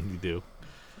 You do?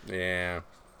 Yeah.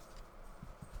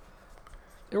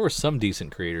 There were some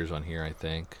decent creators on here, I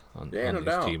think, on no these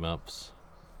doubt. team-ups.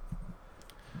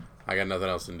 I got nothing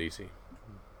else in DC.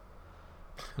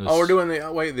 Oh, we're doing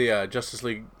the Justice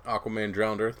League Aquaman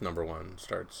Drowned Earth number 1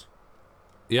 starts.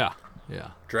 Yeah.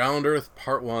 Drowned Earth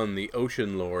Part 1, the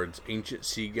Ocean Lords, ancient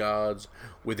sea gods,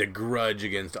 with a grudge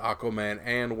against Aquaman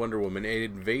and Wonder Woman,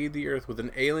 invade the Earth with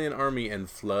an alien army and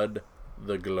flood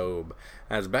the globe.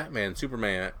 As Batman,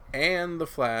 Superman, and the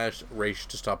Flash race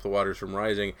to stop the waters from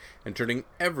rising and turning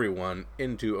everyone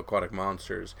into aquatic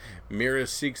monsters, Mira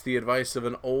seeks the advice of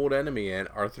an old enemy, and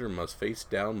Arthur must face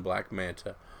down Black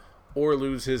Manta or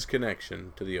lose his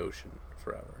connection to the ocean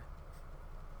forever.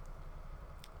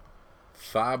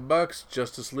 $5,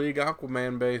 Justice League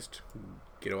Aquaman based.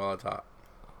 Get it while it's hot.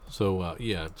 So,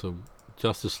 so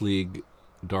Justice League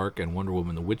Dark and Wonder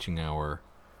Woman The Witching Hour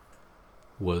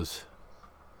was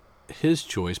his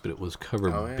choice, but it was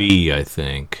cover B, I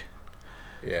think.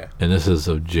 Yeah. And this is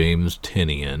of James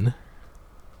Tynion.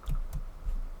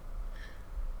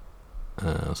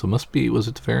 So must be, was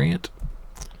it the variant?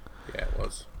 Yeah, it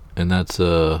was. And that's,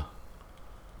 who's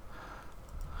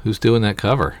doing that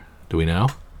cover? Do we know?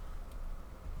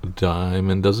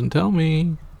 Diamond doesn't tell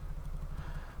me.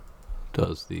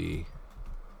 Does the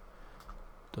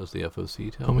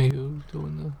FOC tell me who's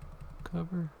doing the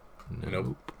cover?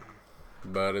 Nope.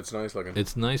 But it's nice looking.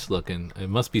 It's nice looking. It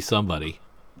must be somebody.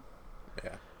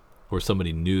 Yeah. Or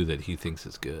somebody new that he thinks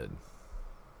is good.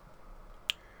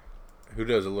 Who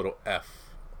does a little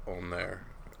F on there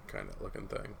kind of looking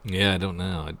thing? Yeah, I don't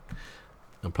know.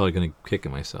 I'm probably going to kick it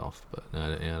myself, but I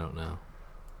don't know.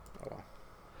 Oh, well.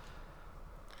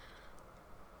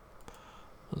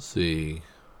 Let's see.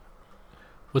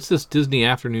 What's this Disney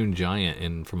Afternoon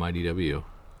Giant from IDW?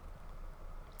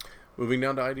 Moving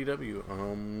down to IDW.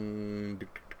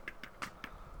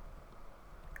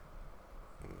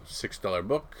 $6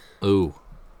 book. Oh.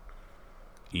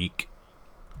 Eek.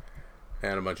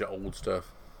 And a bunch of old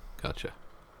stuff. Gotcha.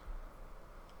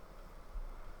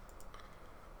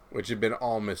 Which have been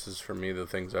all misses for me, the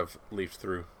things I've leafed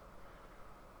through.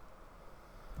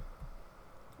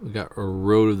 We got a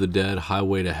Road of the Dead,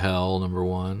 Highway to Hell, number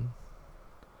 1.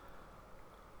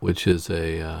 Which is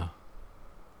an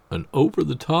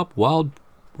over-the-top wild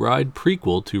ride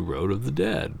prequel to Road of the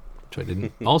Dead, which I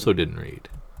didn't read.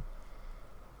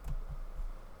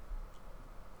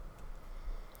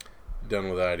 Done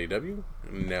with IDW.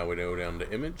 Now we go down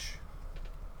to Image.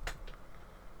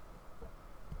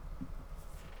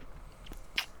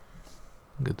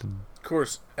 Of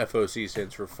course, FOC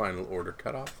stands for Final Order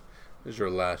Cutoff. This is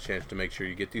your last chance to make sure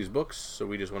you get these books, so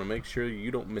we just want to make sure you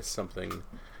don't miss something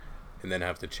and then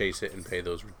have to chase it and pay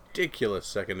those ridiculous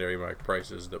secondary market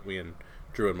prices that we and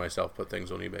Drew and myself put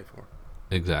things on eBay for.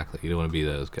 Exactly. You don't want to be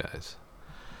those guys.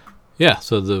 Yeah,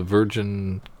 so the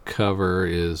Virgin cover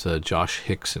is a Josh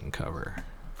Hickson cover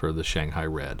for the Shanghai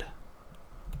Red.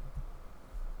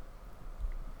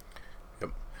 Yep.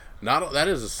 That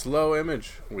is a slow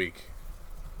Image week.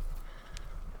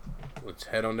 Let's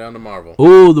head on down to Marvel.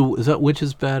 Oh, is that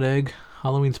Witch's Bad Egg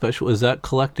Halloween special? Is that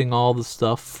collecting all the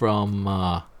stuff from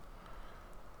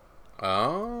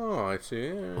Oh, I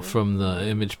see. from the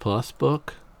Image Plus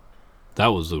book? That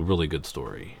was a really good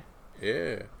story.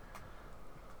 Yeah.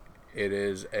 It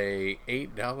is a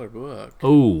 $8 book.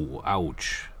 Oh,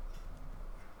 ouch.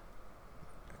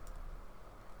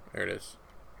 There it is.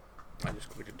 I just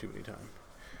clicked it too many times.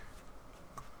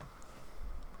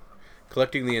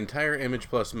 Collecting the entire Image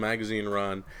Plus magazine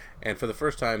run, and for the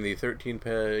first time, the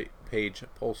 13-page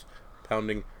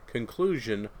pulse-pounding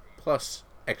conclusion plus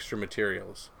extra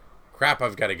materials. Crap,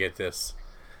 I've got to get this.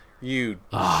 You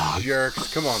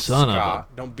jerks. Come on,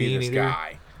 Scott. Don't be this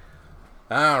guy.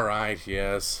 All right,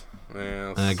 yes.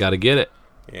 I got to get it.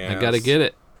 Yes. I got to get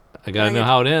it. I got to know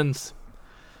how it ends.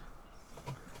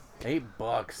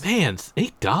 $8. Man,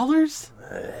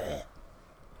 $8?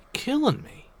 Killing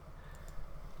me.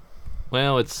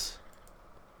 Well, it's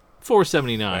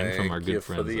 $4.79 from our good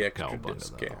friends at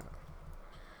Cowabunga.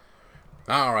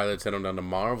 All right, let's head on down to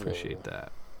Marvel. Appreciate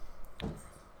that.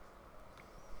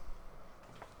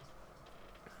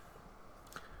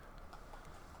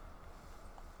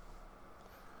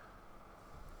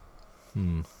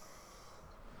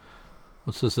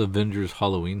 What's this Avengers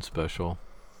Halloween special?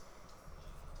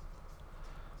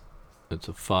 It's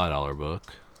a $5 book.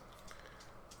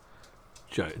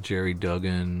 Jerry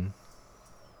Duggan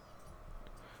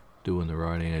doing the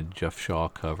writing. A Jeff Shaw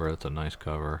cover. That's a nice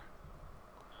cover.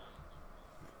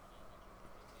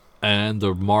 And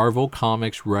the Marvel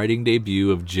Comics writing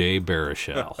debut of Jay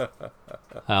Baruchel.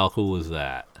 How cool is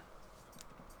that?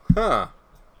 Huh.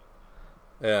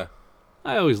 Yeah.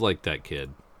 I always liked that kid.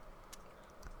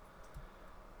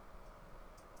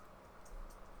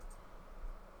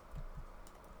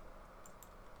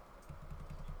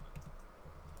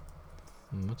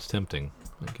 What's tempting?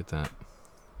 I get that.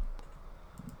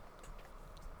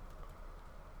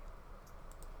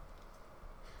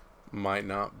 Might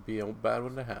not be a bad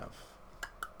one to have.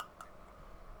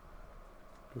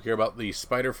 Do we hear about the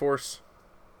Spider Force?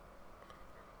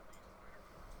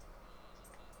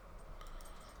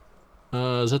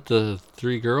 Is that the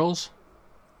 3 girls?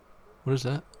 What is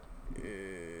that?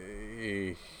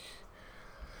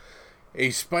 A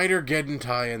Spider-Geddon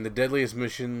tie-in, the deadliest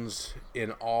missions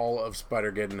in all of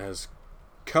Spider-Geddon has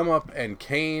come up, and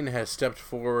Kane has stepped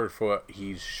forward for what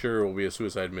he's sure will be a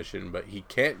suicide mission, but he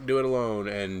can't do it alone,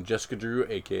 and Jessica Drew,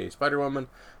 aka Spider-Woman,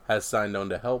 has signed on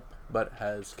to help, but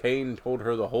has Kane told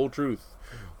her the whole truth,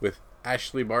 with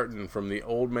Ashley Barton from the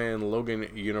Old Man Logan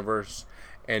universe,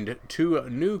 and 2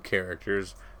 new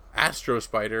characters, Astro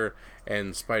Spider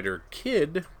and Spider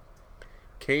Kid.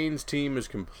 Kane's team is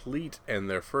complete, and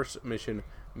their first mission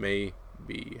may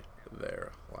be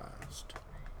their last.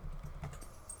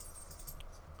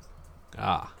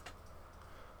 Huh,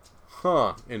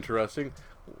 interesting.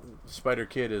 Spider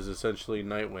Kid is essentially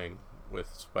Nightwing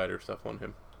with spider stuff on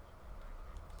him.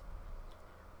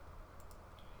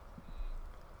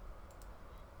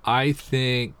 I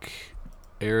think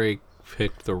Eric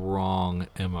picked the wrong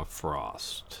Emma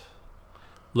Frost.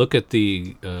 Look at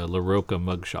the LaRocca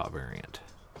mugshot variant.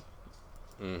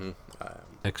 Mm-hmm.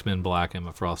 X-Men Black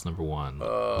Emma Frost #1.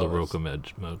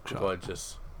 LaRocca mugshot.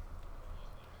 Gorgeous.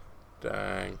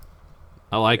 Dang.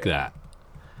 I like that.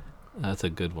 That's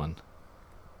a good one.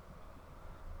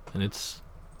 And it's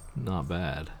not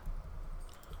bad.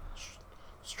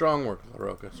 Strong work,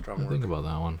 LaRocca. Strong work. Think about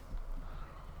that one.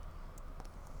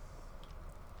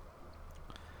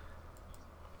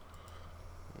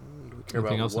 Do we care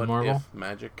Anything about else in what Marvel? if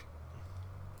magic?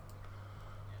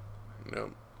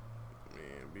 Nope.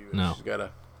 No. She's got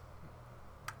a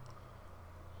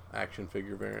action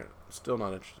figure variant. Still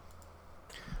not interested.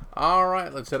 All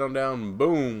right, let's head on down.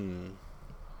 Boom.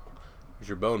 Here's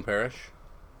your Bone Parish.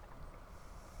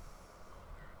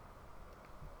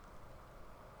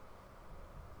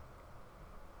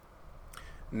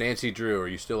 Nancy Drew, are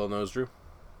you still on those, Drew?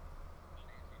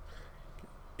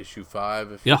 Issue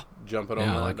 5. If Yeah. you're jumping on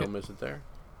Yeah, I that, like don't it. miss it there.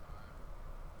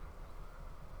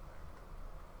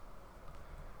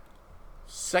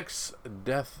 Sex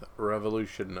Death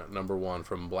Revolution #1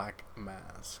 from Black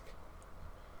Mask.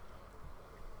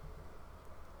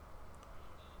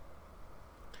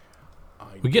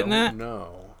 We getting that?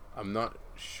 No, I'm not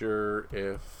sure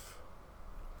if.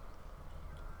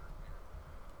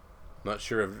 Not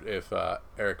sure if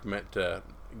Eric meant to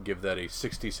give that a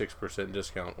 66%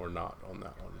 discount or not on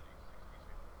that one.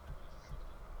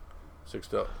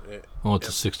 $6. Oh, it's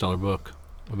a $6 book.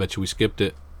 I bet you we skipped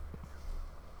it.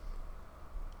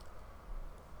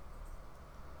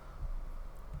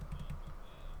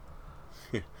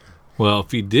 Well,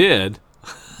 if you did,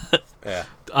 Yeah.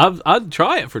 I'd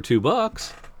try it for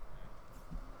 $2.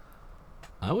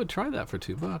 I would try that for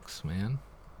 $2, man.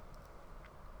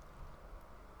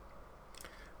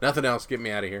 Nothing else. Get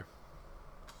me out of here.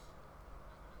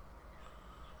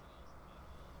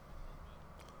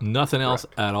 Nothing else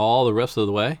Correct. at all the rest of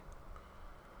the way?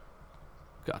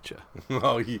 Gotcha.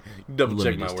 Oh, you double Let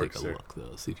check me my just work, take a sir. look,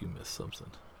 though. See if you missed something.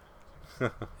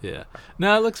 Yeah.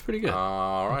 No, it looks pretty good.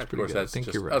 All right. Of pretty course, good. I that's think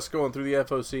just you're right. us going through the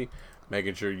FOC,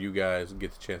 making sure you guys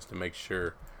get the chance to make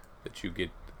sure that you get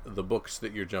the books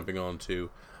that you're jumping on to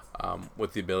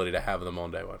with the ability to have them on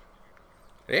day one.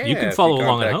 Yeah, You can if follow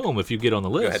along at contact- home if you get on the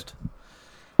ahead. list.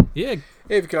 Yeah.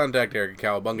 If you contact Eric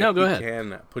Cowabunga, No, go he ahead.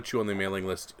 can put you on the mailing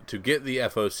list to get the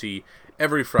FOC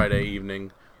every Friday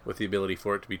evening with the ability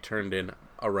for it to be turned in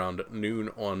around noon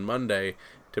on Monday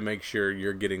to make sure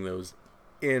you're getting those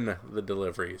in the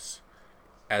deliveries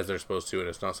as they're supposed to, and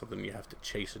it's not something you have to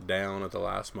chase down at the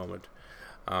last moment.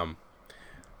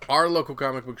 Our local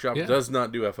comic book shop Yeah. does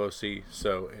not do FOC,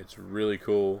 so it's really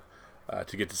cool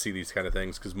to get to see these kind of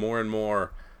things because more and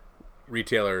more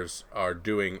retailers are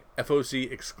doing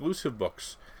FOC exclusive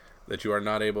books that you are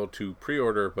not able to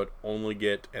pre-order but only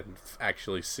get and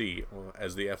actually see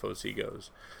as the FOC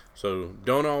goes. So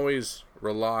don't always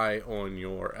rely on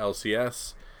your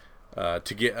LCS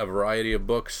to get a variety of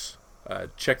books.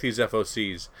 Check these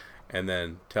FOCs and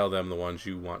then tell them the ones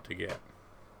you want to get.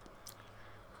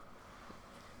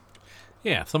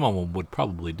 Yeah, some of them would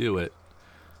probably do it.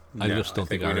 I No, just don't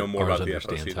think we know more ours about the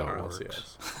understands FOC than how our it works.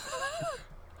 LCS.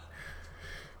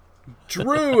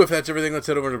 Drew, if that's everything, let's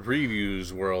head over to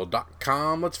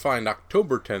previewsworld.com. Let's find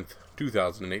October 10th,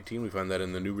 2018. We find that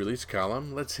in the new release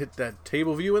column. Let's hit that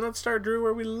table view and let's start, Drew,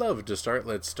 where we love to start.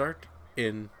 Let's start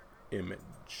in Image.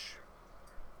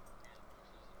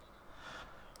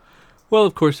 Well,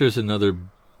 of course, there's another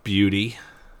Beauty.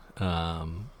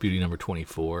 Beauty number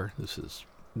 24. This is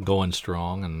going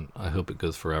strong, and I hope it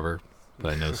goes forever.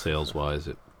 But I know sales-wise,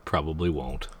 it probably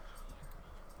won't.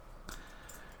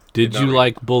 Did not you read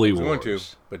like Bully I was going to,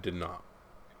 Wars? but did not.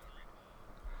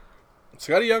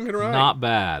 Scotty Young can write. Not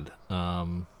bad.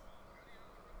 I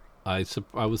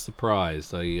was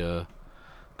surprised. I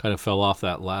kind of fell off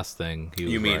that last thing he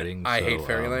was You mean writing. I so, Hate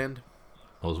Fairyland?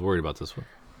 I was worried about this one.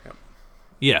 Yep.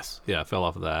 Yes, yeah, I fell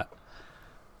off of that.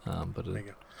 But There you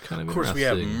go. kind of Of course, we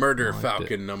have interesting. Murder I liked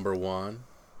Falcon it. number 1.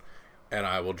 And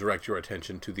I will direct your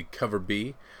attention to the cover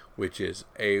B, which is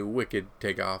a wicked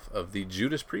takeoff of the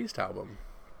Judas Priest album.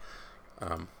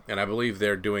 And I believe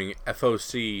they're doing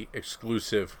FOC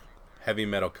exclusive heavy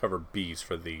metal cover Bs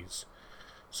for these.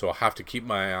 So I'll have to keep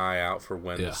my eye out for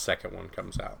when the second one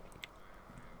comes out.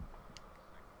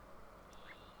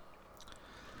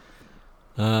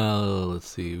 Let's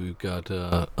see. We've got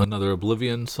another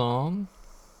Oblivion song.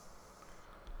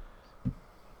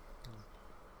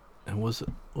 And was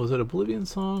it Oblivion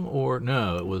song or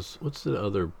no? It was, what's the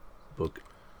other book?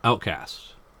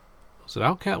 Outcast. Was it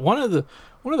Outcast? One of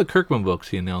the Kirkman books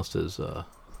he announced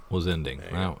was ending.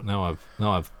 Now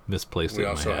I've misplaced We it.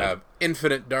 also in my head. have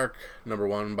Infinite Dark number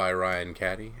 1 by Ryan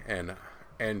Caddy and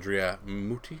Andrea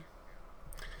Muti.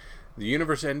 The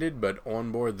universe ended, but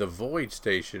on board the Void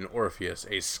Station Orpheus,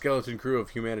 a skeleton crew of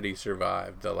humanity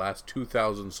survived the last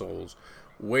 2,000 souls,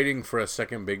 waiting for a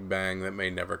second Big Bang that may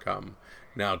never come.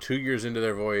 Now, 2 years into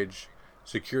their voyage,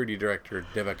 security director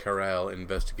Deva Karel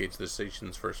investigates the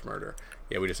station's first murder.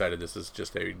 Yeah, we decided this is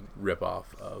just a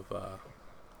rip-off of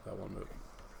that one movie.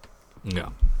 Yeah.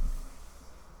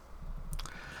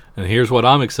 And here's what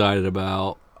I'm excited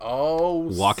about. Oh,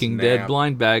 Walking snap. Dead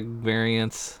blind bag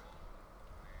variants.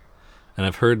 And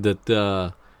I've heard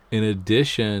that in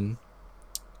addition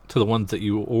to the ones that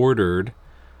you ordered,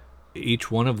 each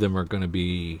one of them are going to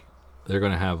be, they're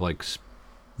going to have like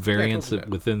variants totally.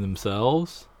 within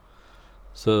themselves.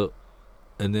 So,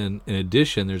 and then in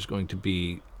addition, there's going to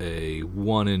be a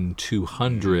 1 in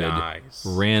 200 Nice.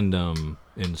 random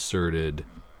inserted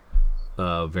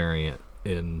variant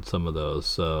in some of those.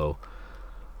 So,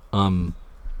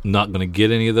 not going to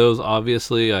get any of those,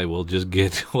 obviously. I will just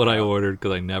get what I ordered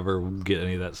because I never get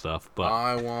any of that stuff. But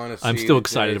I want to see I'm still the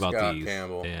excited J. about Scott these.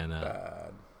 Campbell. And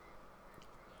Bad.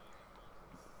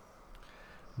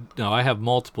 no, I have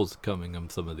multiples coming on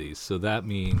some of these. So that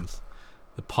means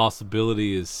the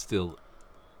possibility is still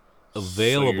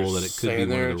available that it could be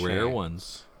one of the rare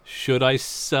ones. Should I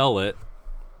sell it?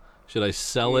 Should I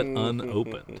sell it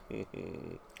unopened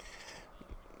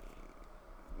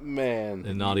Man.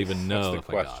 and not even know That's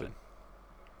the if I got question. it?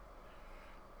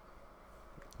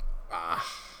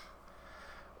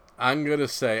 I'm going to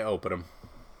say open them.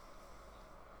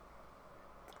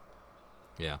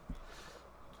 Yeah.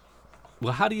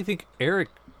 Well, how do you think Eric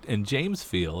and James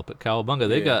feel up at Cowabunga?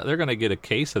 They're going to get a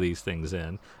case of these things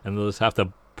in, and they'll just have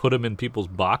to put them in people's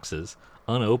boxes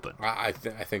unopened. I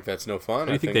think that's no fun. How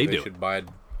do you think they do should buy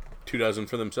 2 dozen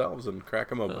for themselves and crack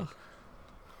them open.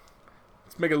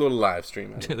 Let's make a little live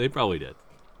stream. They probably did.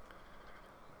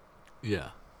 Yeah.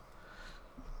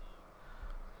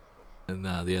 And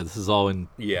this is all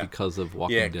because of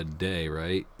Walking Dead Day,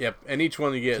 right? Yep, and each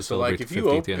one you get. So, like, if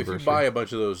you buy a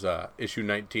bunch of those issue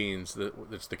 19s,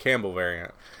 that's the Campbell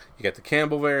variant. You got the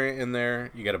Campbell variant in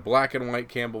there. You got a black and white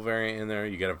Campbell variant in there.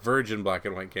 You got a virgin black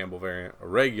and white Campbell variant, a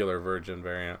regular virgin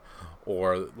variant,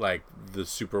 or like the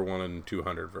Super 1 and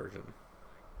 200 version.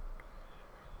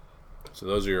 So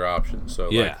those are your options. So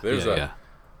there's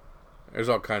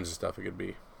all kinds of stuff it could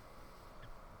be.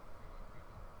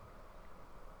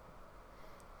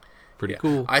 Pretty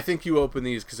cool. I think you open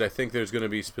these because I think there's going to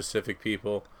be specific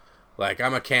people. Like,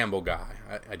 I'm a Campbell guy.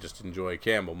 I just enjoy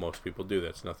Campbell. Most people do.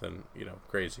 That's nothing,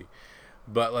 crazy.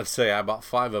 But let's say I bought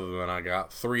 5 of them and I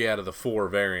got 3 out of the 4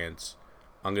 variants.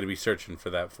 I'm going to be searching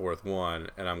for that 4th one,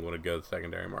 and I'm going to go to the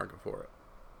secondary market for it.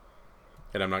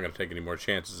 And I'm not going to take any more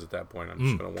chances at that point. I'm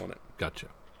just going to want it. Gotcha.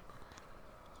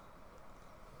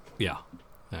 Yeah,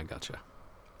 I gotcha.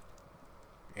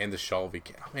 And the Shalvey.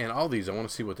 Man, all these, I want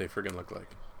to see what they friggin' look like.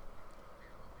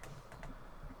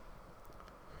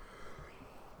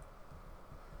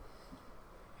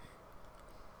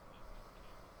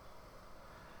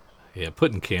 Yeah,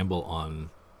 putting Campbell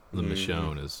on the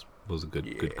Michonne was a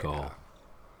good call.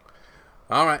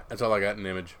 All right, that's all I got in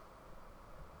Image.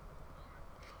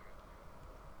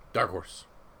 Dark Horse.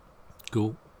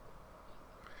 Cool.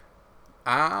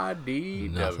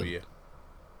 IDW. Nothing.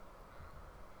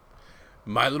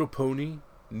 My Little Pony,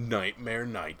 Nightmare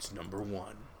Nights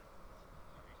 #1.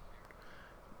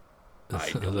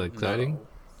 Is that exciting?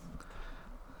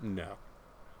 No.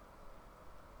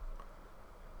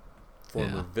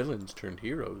 Former villains turned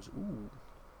heroes. Ooh.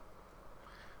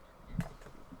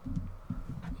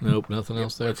 Nope, nothing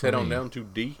else there. Let's head on down to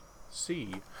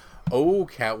DC. Oh,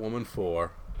 Catwoman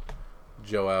 4.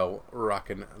 Joelle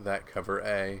rocking that cover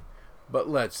A. But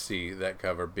let's see that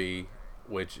cover B,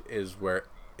 which is where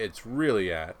it's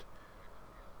really at.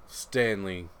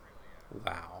 Stanley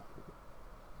Lau.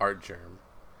 Art Germ.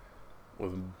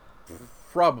 With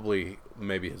probably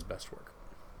maybe his best work.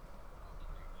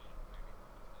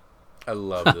 I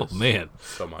love this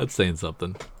so much. That's saying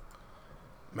something.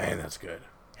 Man, that's good.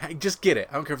 Hey, just get it.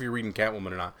 I don't care if you're reading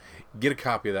Catwoman or not. Get a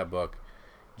copy of that book.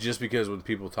 Just because when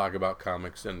people talk about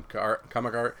comics and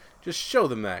comic art, just show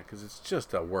them that, because it's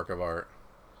just a work of art.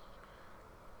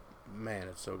 Man,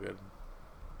 it's so good.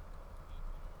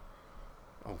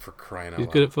 Oh, for crying out loud.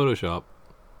 He's good at Photoshop.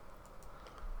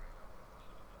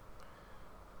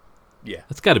 Yeah.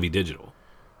 It's got to be digital.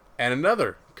 And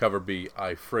another cover B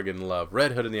I friggin' love.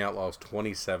 Red Hood and the Outlaws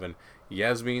 27.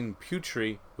 Yasmin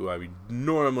Putri, who I'm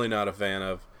normally not a fan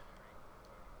of.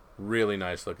 Really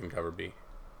nice looking cover B.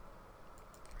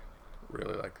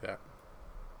 Really like that.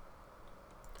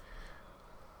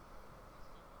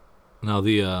 Now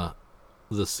the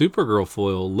Supergirl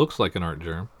foil looks like an Art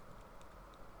Germ.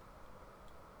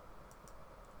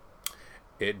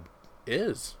 It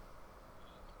is.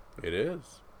 It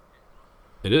is.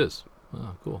 It is.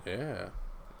 Oh, cool. Yeah.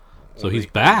 So he's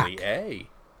back A.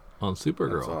 on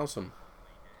Supergirl. That's awesome.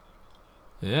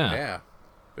 Yeah. Yeah.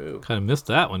 Boo. Kind of missed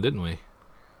that one, didn't we?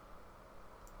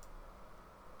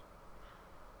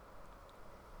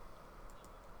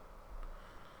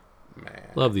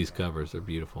 Man. Love these covers. They're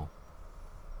beautiful.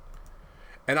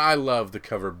 And I love the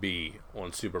cover B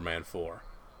on Superman 4.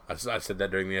 I said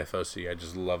that during the FOC. I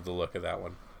just love the look of that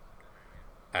one.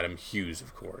 Adam Hughes,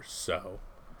 of course. So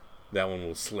that one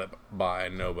will slip by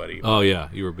nobody. Oh, yeah.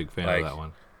 You were a big fan of that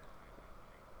one.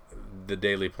 The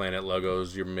Daily Planet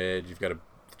logos, your mid. You've got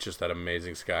just that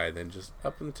amazing sky. Then just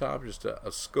up in the top, just a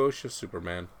skosh of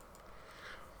Superman.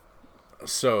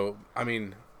 So, I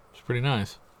mean... It's pretty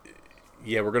nice.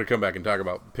 Yeah, we're going to come back and talk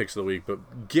about picks of the week,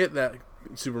 but get that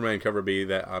Superman cover B,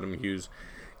 that Adam Hughes.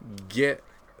 Get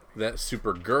that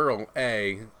Supergirl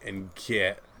A, and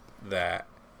get that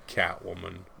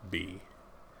Catwoman B.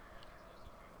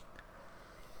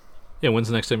 Yeah, when's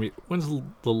the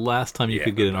last time you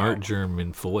could get an Art Germ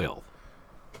in foil?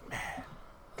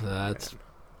 That's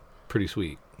pretty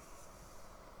sweet.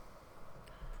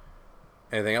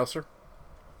 Anything else, sir?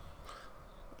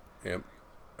 Yep.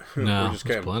 No, we're just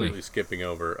kind of plenty. completely skipping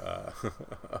over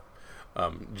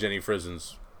Jenny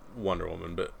Frizen's Wonder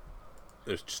Woman, but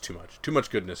there's just too much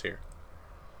goodness here.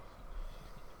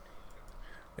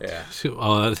 Yeah.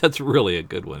 Oh, that's really a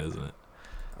good one, isn't it?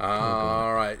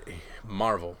 All right.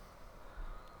 Marvel.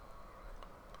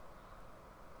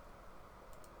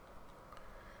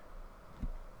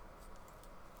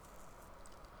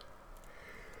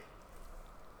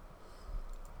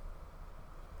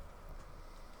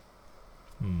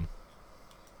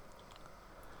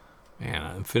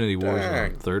 Man, Infinity War is on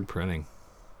Dang. third printing.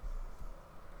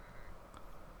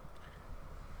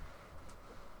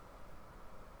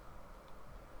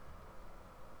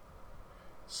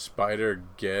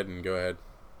 Spider-Geddon. Go ahead.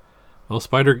 Well,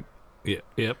 Spider... Yeah,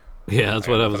 yep. Yeah, that's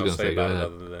what I was nothing going to say. Go about it ahead.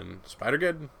 other than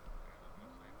Spider-Geddon.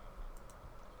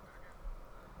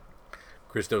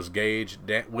 Christos Gage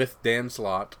with Dan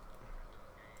Slott.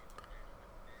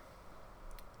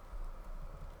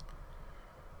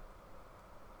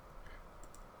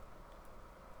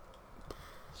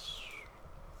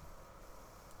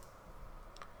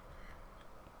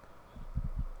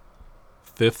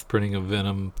 Fifth printing of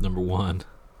Venom, #1.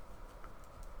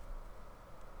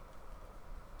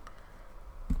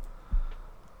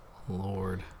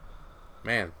 Lord.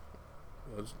 Man.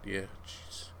 Yeah,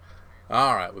 jeez.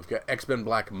 All right, we've got X-Men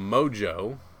Black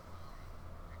Mojo.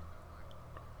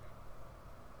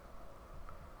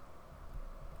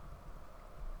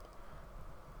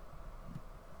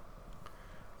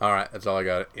 All right, that's all I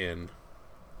got in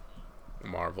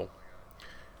Marvel.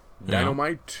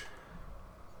 Dynamite.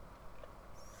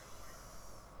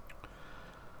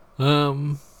 Is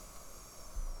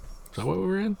that what we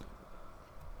were in?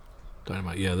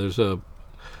 Dynamite. Yeah, there's a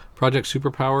Project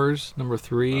Superpowers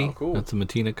 #3. Oh, cool. That's a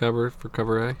Matina cover for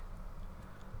cover A.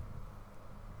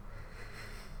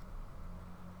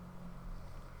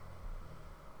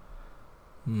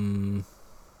 Nope.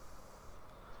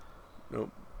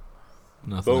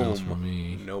 Nothing Boom. else for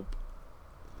me. Nope.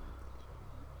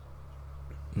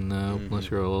 No,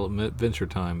 unless you're a little Adventure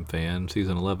Time fan.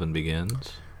 Season 11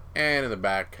 begins. And in the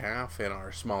back half, in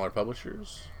our smaller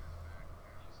publishers.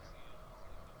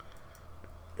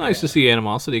 Nice to see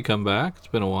Animosity come back. It's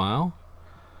been a while.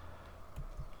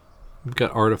 We've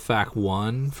got Artifact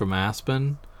 1 from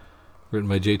Aspen, written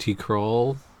by J.T.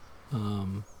 Kroll.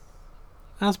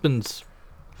 Aspen's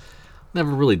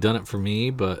never really done it for me,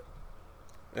 but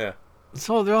Yeah.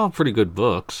 so they're all pretty good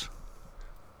books.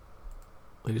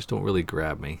 They just don't really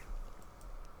grab me.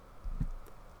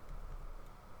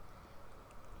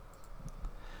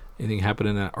 Anything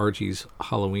happening at Archie's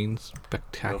Halloween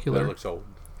Spectacular? That looks old.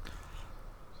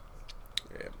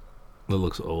 Yeah. It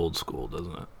looks old school,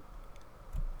 doesn't it?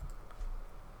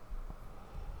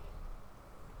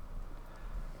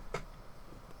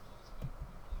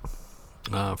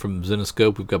 From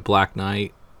Zenoscope, we've got Black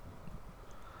Knight.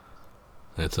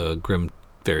 It's a Grim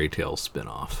Fairy Tale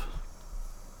spinoff.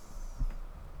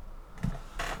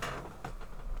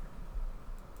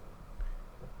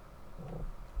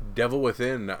 Devil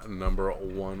Within,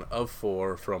 #1 of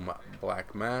 4 from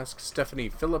Black Mask. Stephanie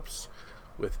Phillips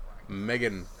with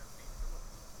Megan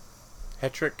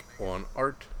Hetrick on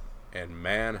art, and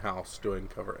Man House doing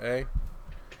cover A.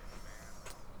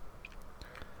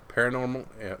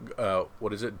 Paranormal,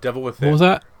 what is it? Devil Within. What was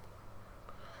that?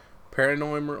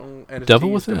 Paranormal entities,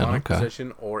 Devil Within, demonic okay.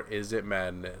 possession, or is it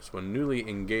madness? When newly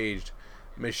engaged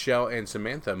Michelle and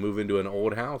Samantha move into an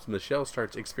old house, Michelle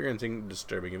starts experiencing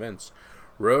disturbing events.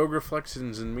 Rogue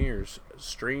reflections in mirrors,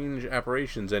 strange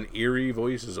apparitions, and eerie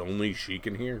voices only she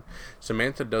can hear.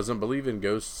 Samantha doesn't believe in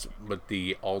ghosts, but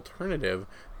the alternative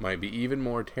might be even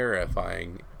more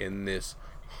terrifying in this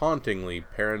hauntingly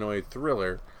paranoid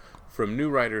thriller from new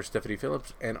writer Stephanie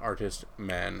Phillips and artist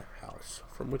Man House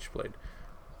from Witchblade.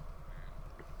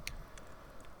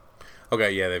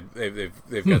 Okay, yeah,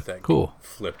 they've got that cool.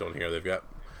 flipped on here. We've got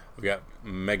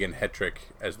Megan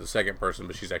Hetrick as the second person,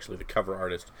 but she's actually the cover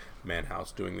artist. Man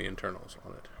House doing the internals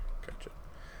on it. Gotcha.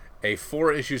 A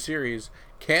 4-issue series.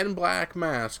 Can Black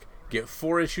Mask get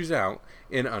 4 issues out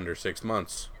in under 6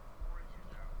 months?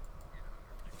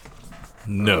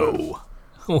 No.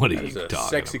 What are That's you a talking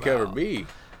sexy about? cover B.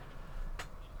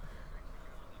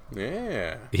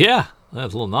 Yeah. Yeah,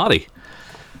 that's a little naughty.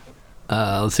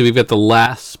 Let's see, we've got The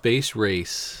Last Space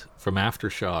Race from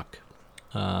Aftershock.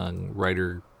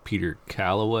 Writer Peter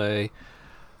Calloway.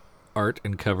 Art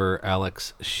and cover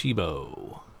Alex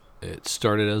Shibo. It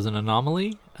started as an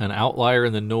anomaly, an outlier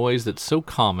in the noise that's so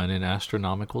common in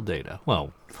astronomical data.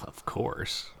 Well, of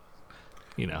course.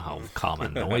 You know how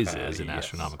common noise is in Yes.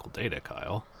 astronomical data,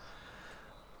 Kyle.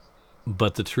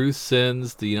 But the truth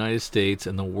sends the United States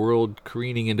and the world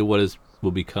careening into what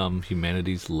will become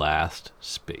humanity's last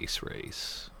space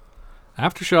race.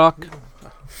 Aftershock.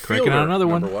 Cranking out Fielder, another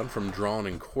one. #1 from Drawn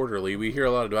and Quarterly. We hear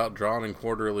a lot about Drawn and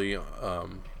Quarterly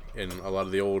in a lot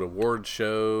of the old award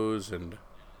shows, and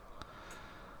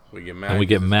we get mad. And we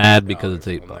get mad because it's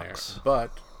 $8.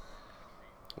 But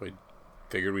we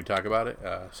figured we'd talk about it.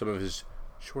 Some of his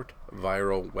short,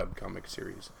 viral webcomic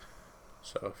series.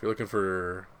 So if you're looking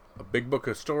for a big book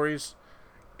of stories,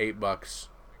 $8,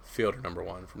 Fielder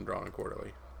 #1 from Drawn and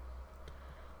Quarterly.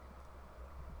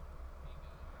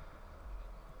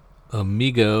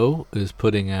 Amigo is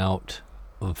putting out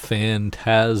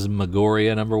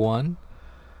Phantasmagoria #1.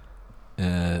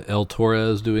 El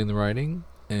Torres doing the writing,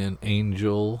 and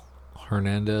Angel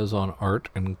Hernandez on art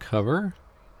and cover.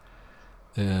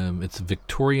 It's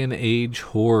Victorian age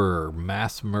horror,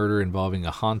 mass murder involving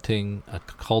a haunting, a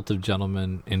cult of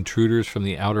gentlemen, intruders from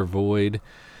the outer void,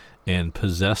 and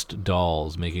possessed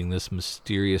dolls, making this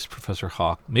mysterious Professor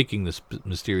Hawk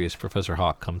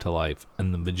come to life,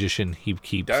 and the magician he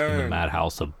keeps in the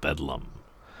madhouse of Bedlam.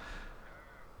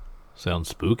 Sounds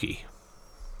spooky.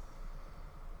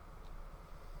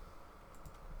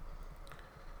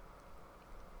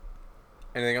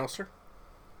 Anything else, sir?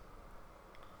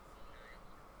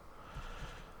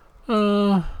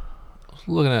 I was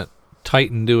looking at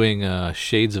Titan doing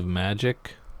Shades of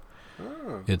Magic.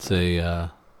 Oh. It's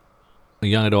a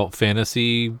young adult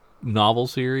fantasy novel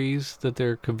series that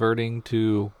they're converting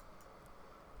to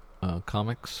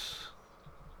comics.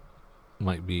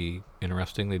 Might be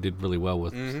interesting. They did really well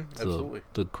with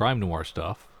the crime noir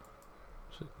stuff.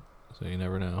 So you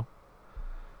never know.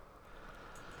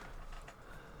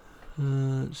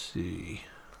 Let's see.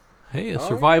 Hey, a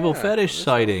survival fetish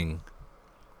sighting.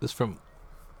 This from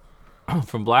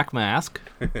Black Mask.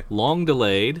 Long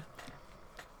delayed.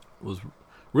 Was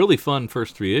really fun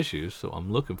first 3 issues, so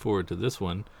I'm looking forward to this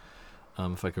one.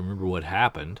 If I can remember what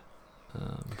happened.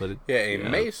 But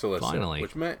May solicit, finally.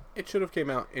 Which meant it should have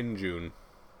came out in June.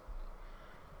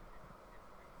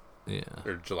 Yeah.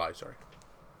 Or July, sorry.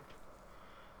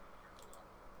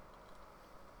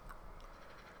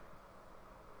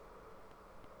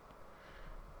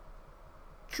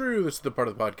 True, this is the part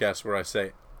of the podcast where I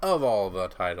say, of all the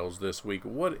titles this week,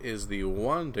 what is the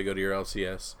one to go to your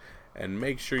LCS and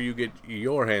make sure you get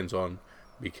your hands on,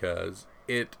 because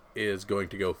it is going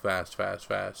to go fast, fast,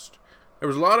 fast. There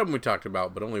was a lot of them we talked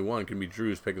about, but only one can be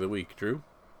Drew's pick of the week. Drew?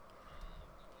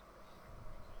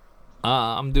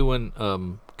 I'm doing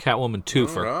Catwoman 2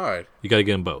 for. All right. You got to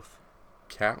get them both.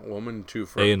 Catwoman 2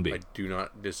 for A and B. I do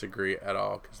not disagree at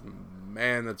all, because,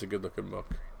 man, that's a good-looking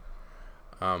book.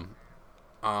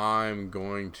 I'm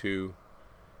going to...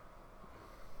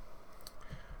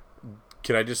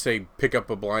 Can I just say pick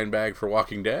up a blind bag for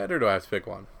Walking Dead, or do I have to pick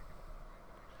one?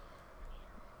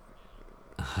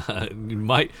 You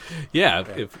might,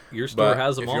 if your store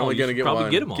has them all, you're only you should probably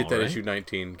get them all. Get that right? issue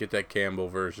 19, get that Campbell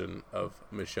version of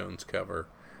Michonne's cover,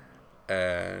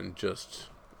 and just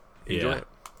enjoy it.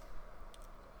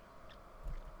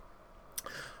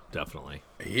 Definitely.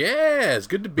 Yeah, it's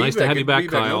good to be nice back. to have you back,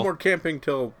 Kyle. No more camping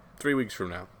till 3 weeks from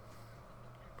now.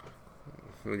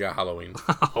 We got Halloween.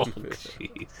 Oh,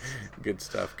 jeez. Good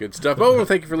stuff. Oh, well,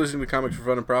 thank you for listening to Comics for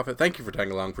Fun and Profit. Thank you for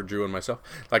tagging along for Drew and myself.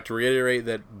 I'd like to reiterate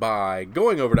that by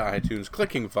going over to iTunes,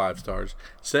 clicking 5 stars,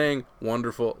 saying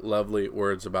wonderful, lovely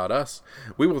words about us,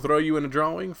 we will throw you in a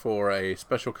drawing for a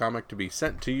special comic to be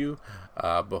sent to you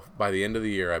by the end of the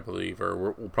year, I believe, or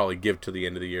we'll probably give to the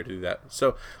end of the year to do that.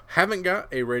 So, haven't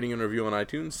got a rating and review on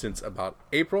iTunes since about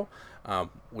April.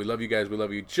 We love you guys. We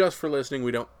love you just for listening.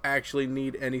 We don't actually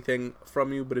need anything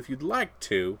from you, but if you'd like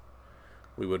to,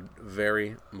 we would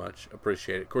very much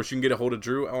appreciate it. Of course, you can get a hold of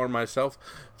Drew or myself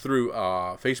through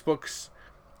Facebooks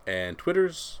and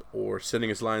Twitters, or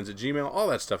sending us lines at Gmail. All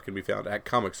that stuff can be found at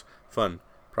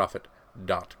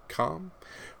comicsfunprofit.com.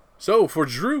 So, for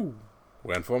Drew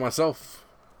and for myself,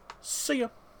 see ya.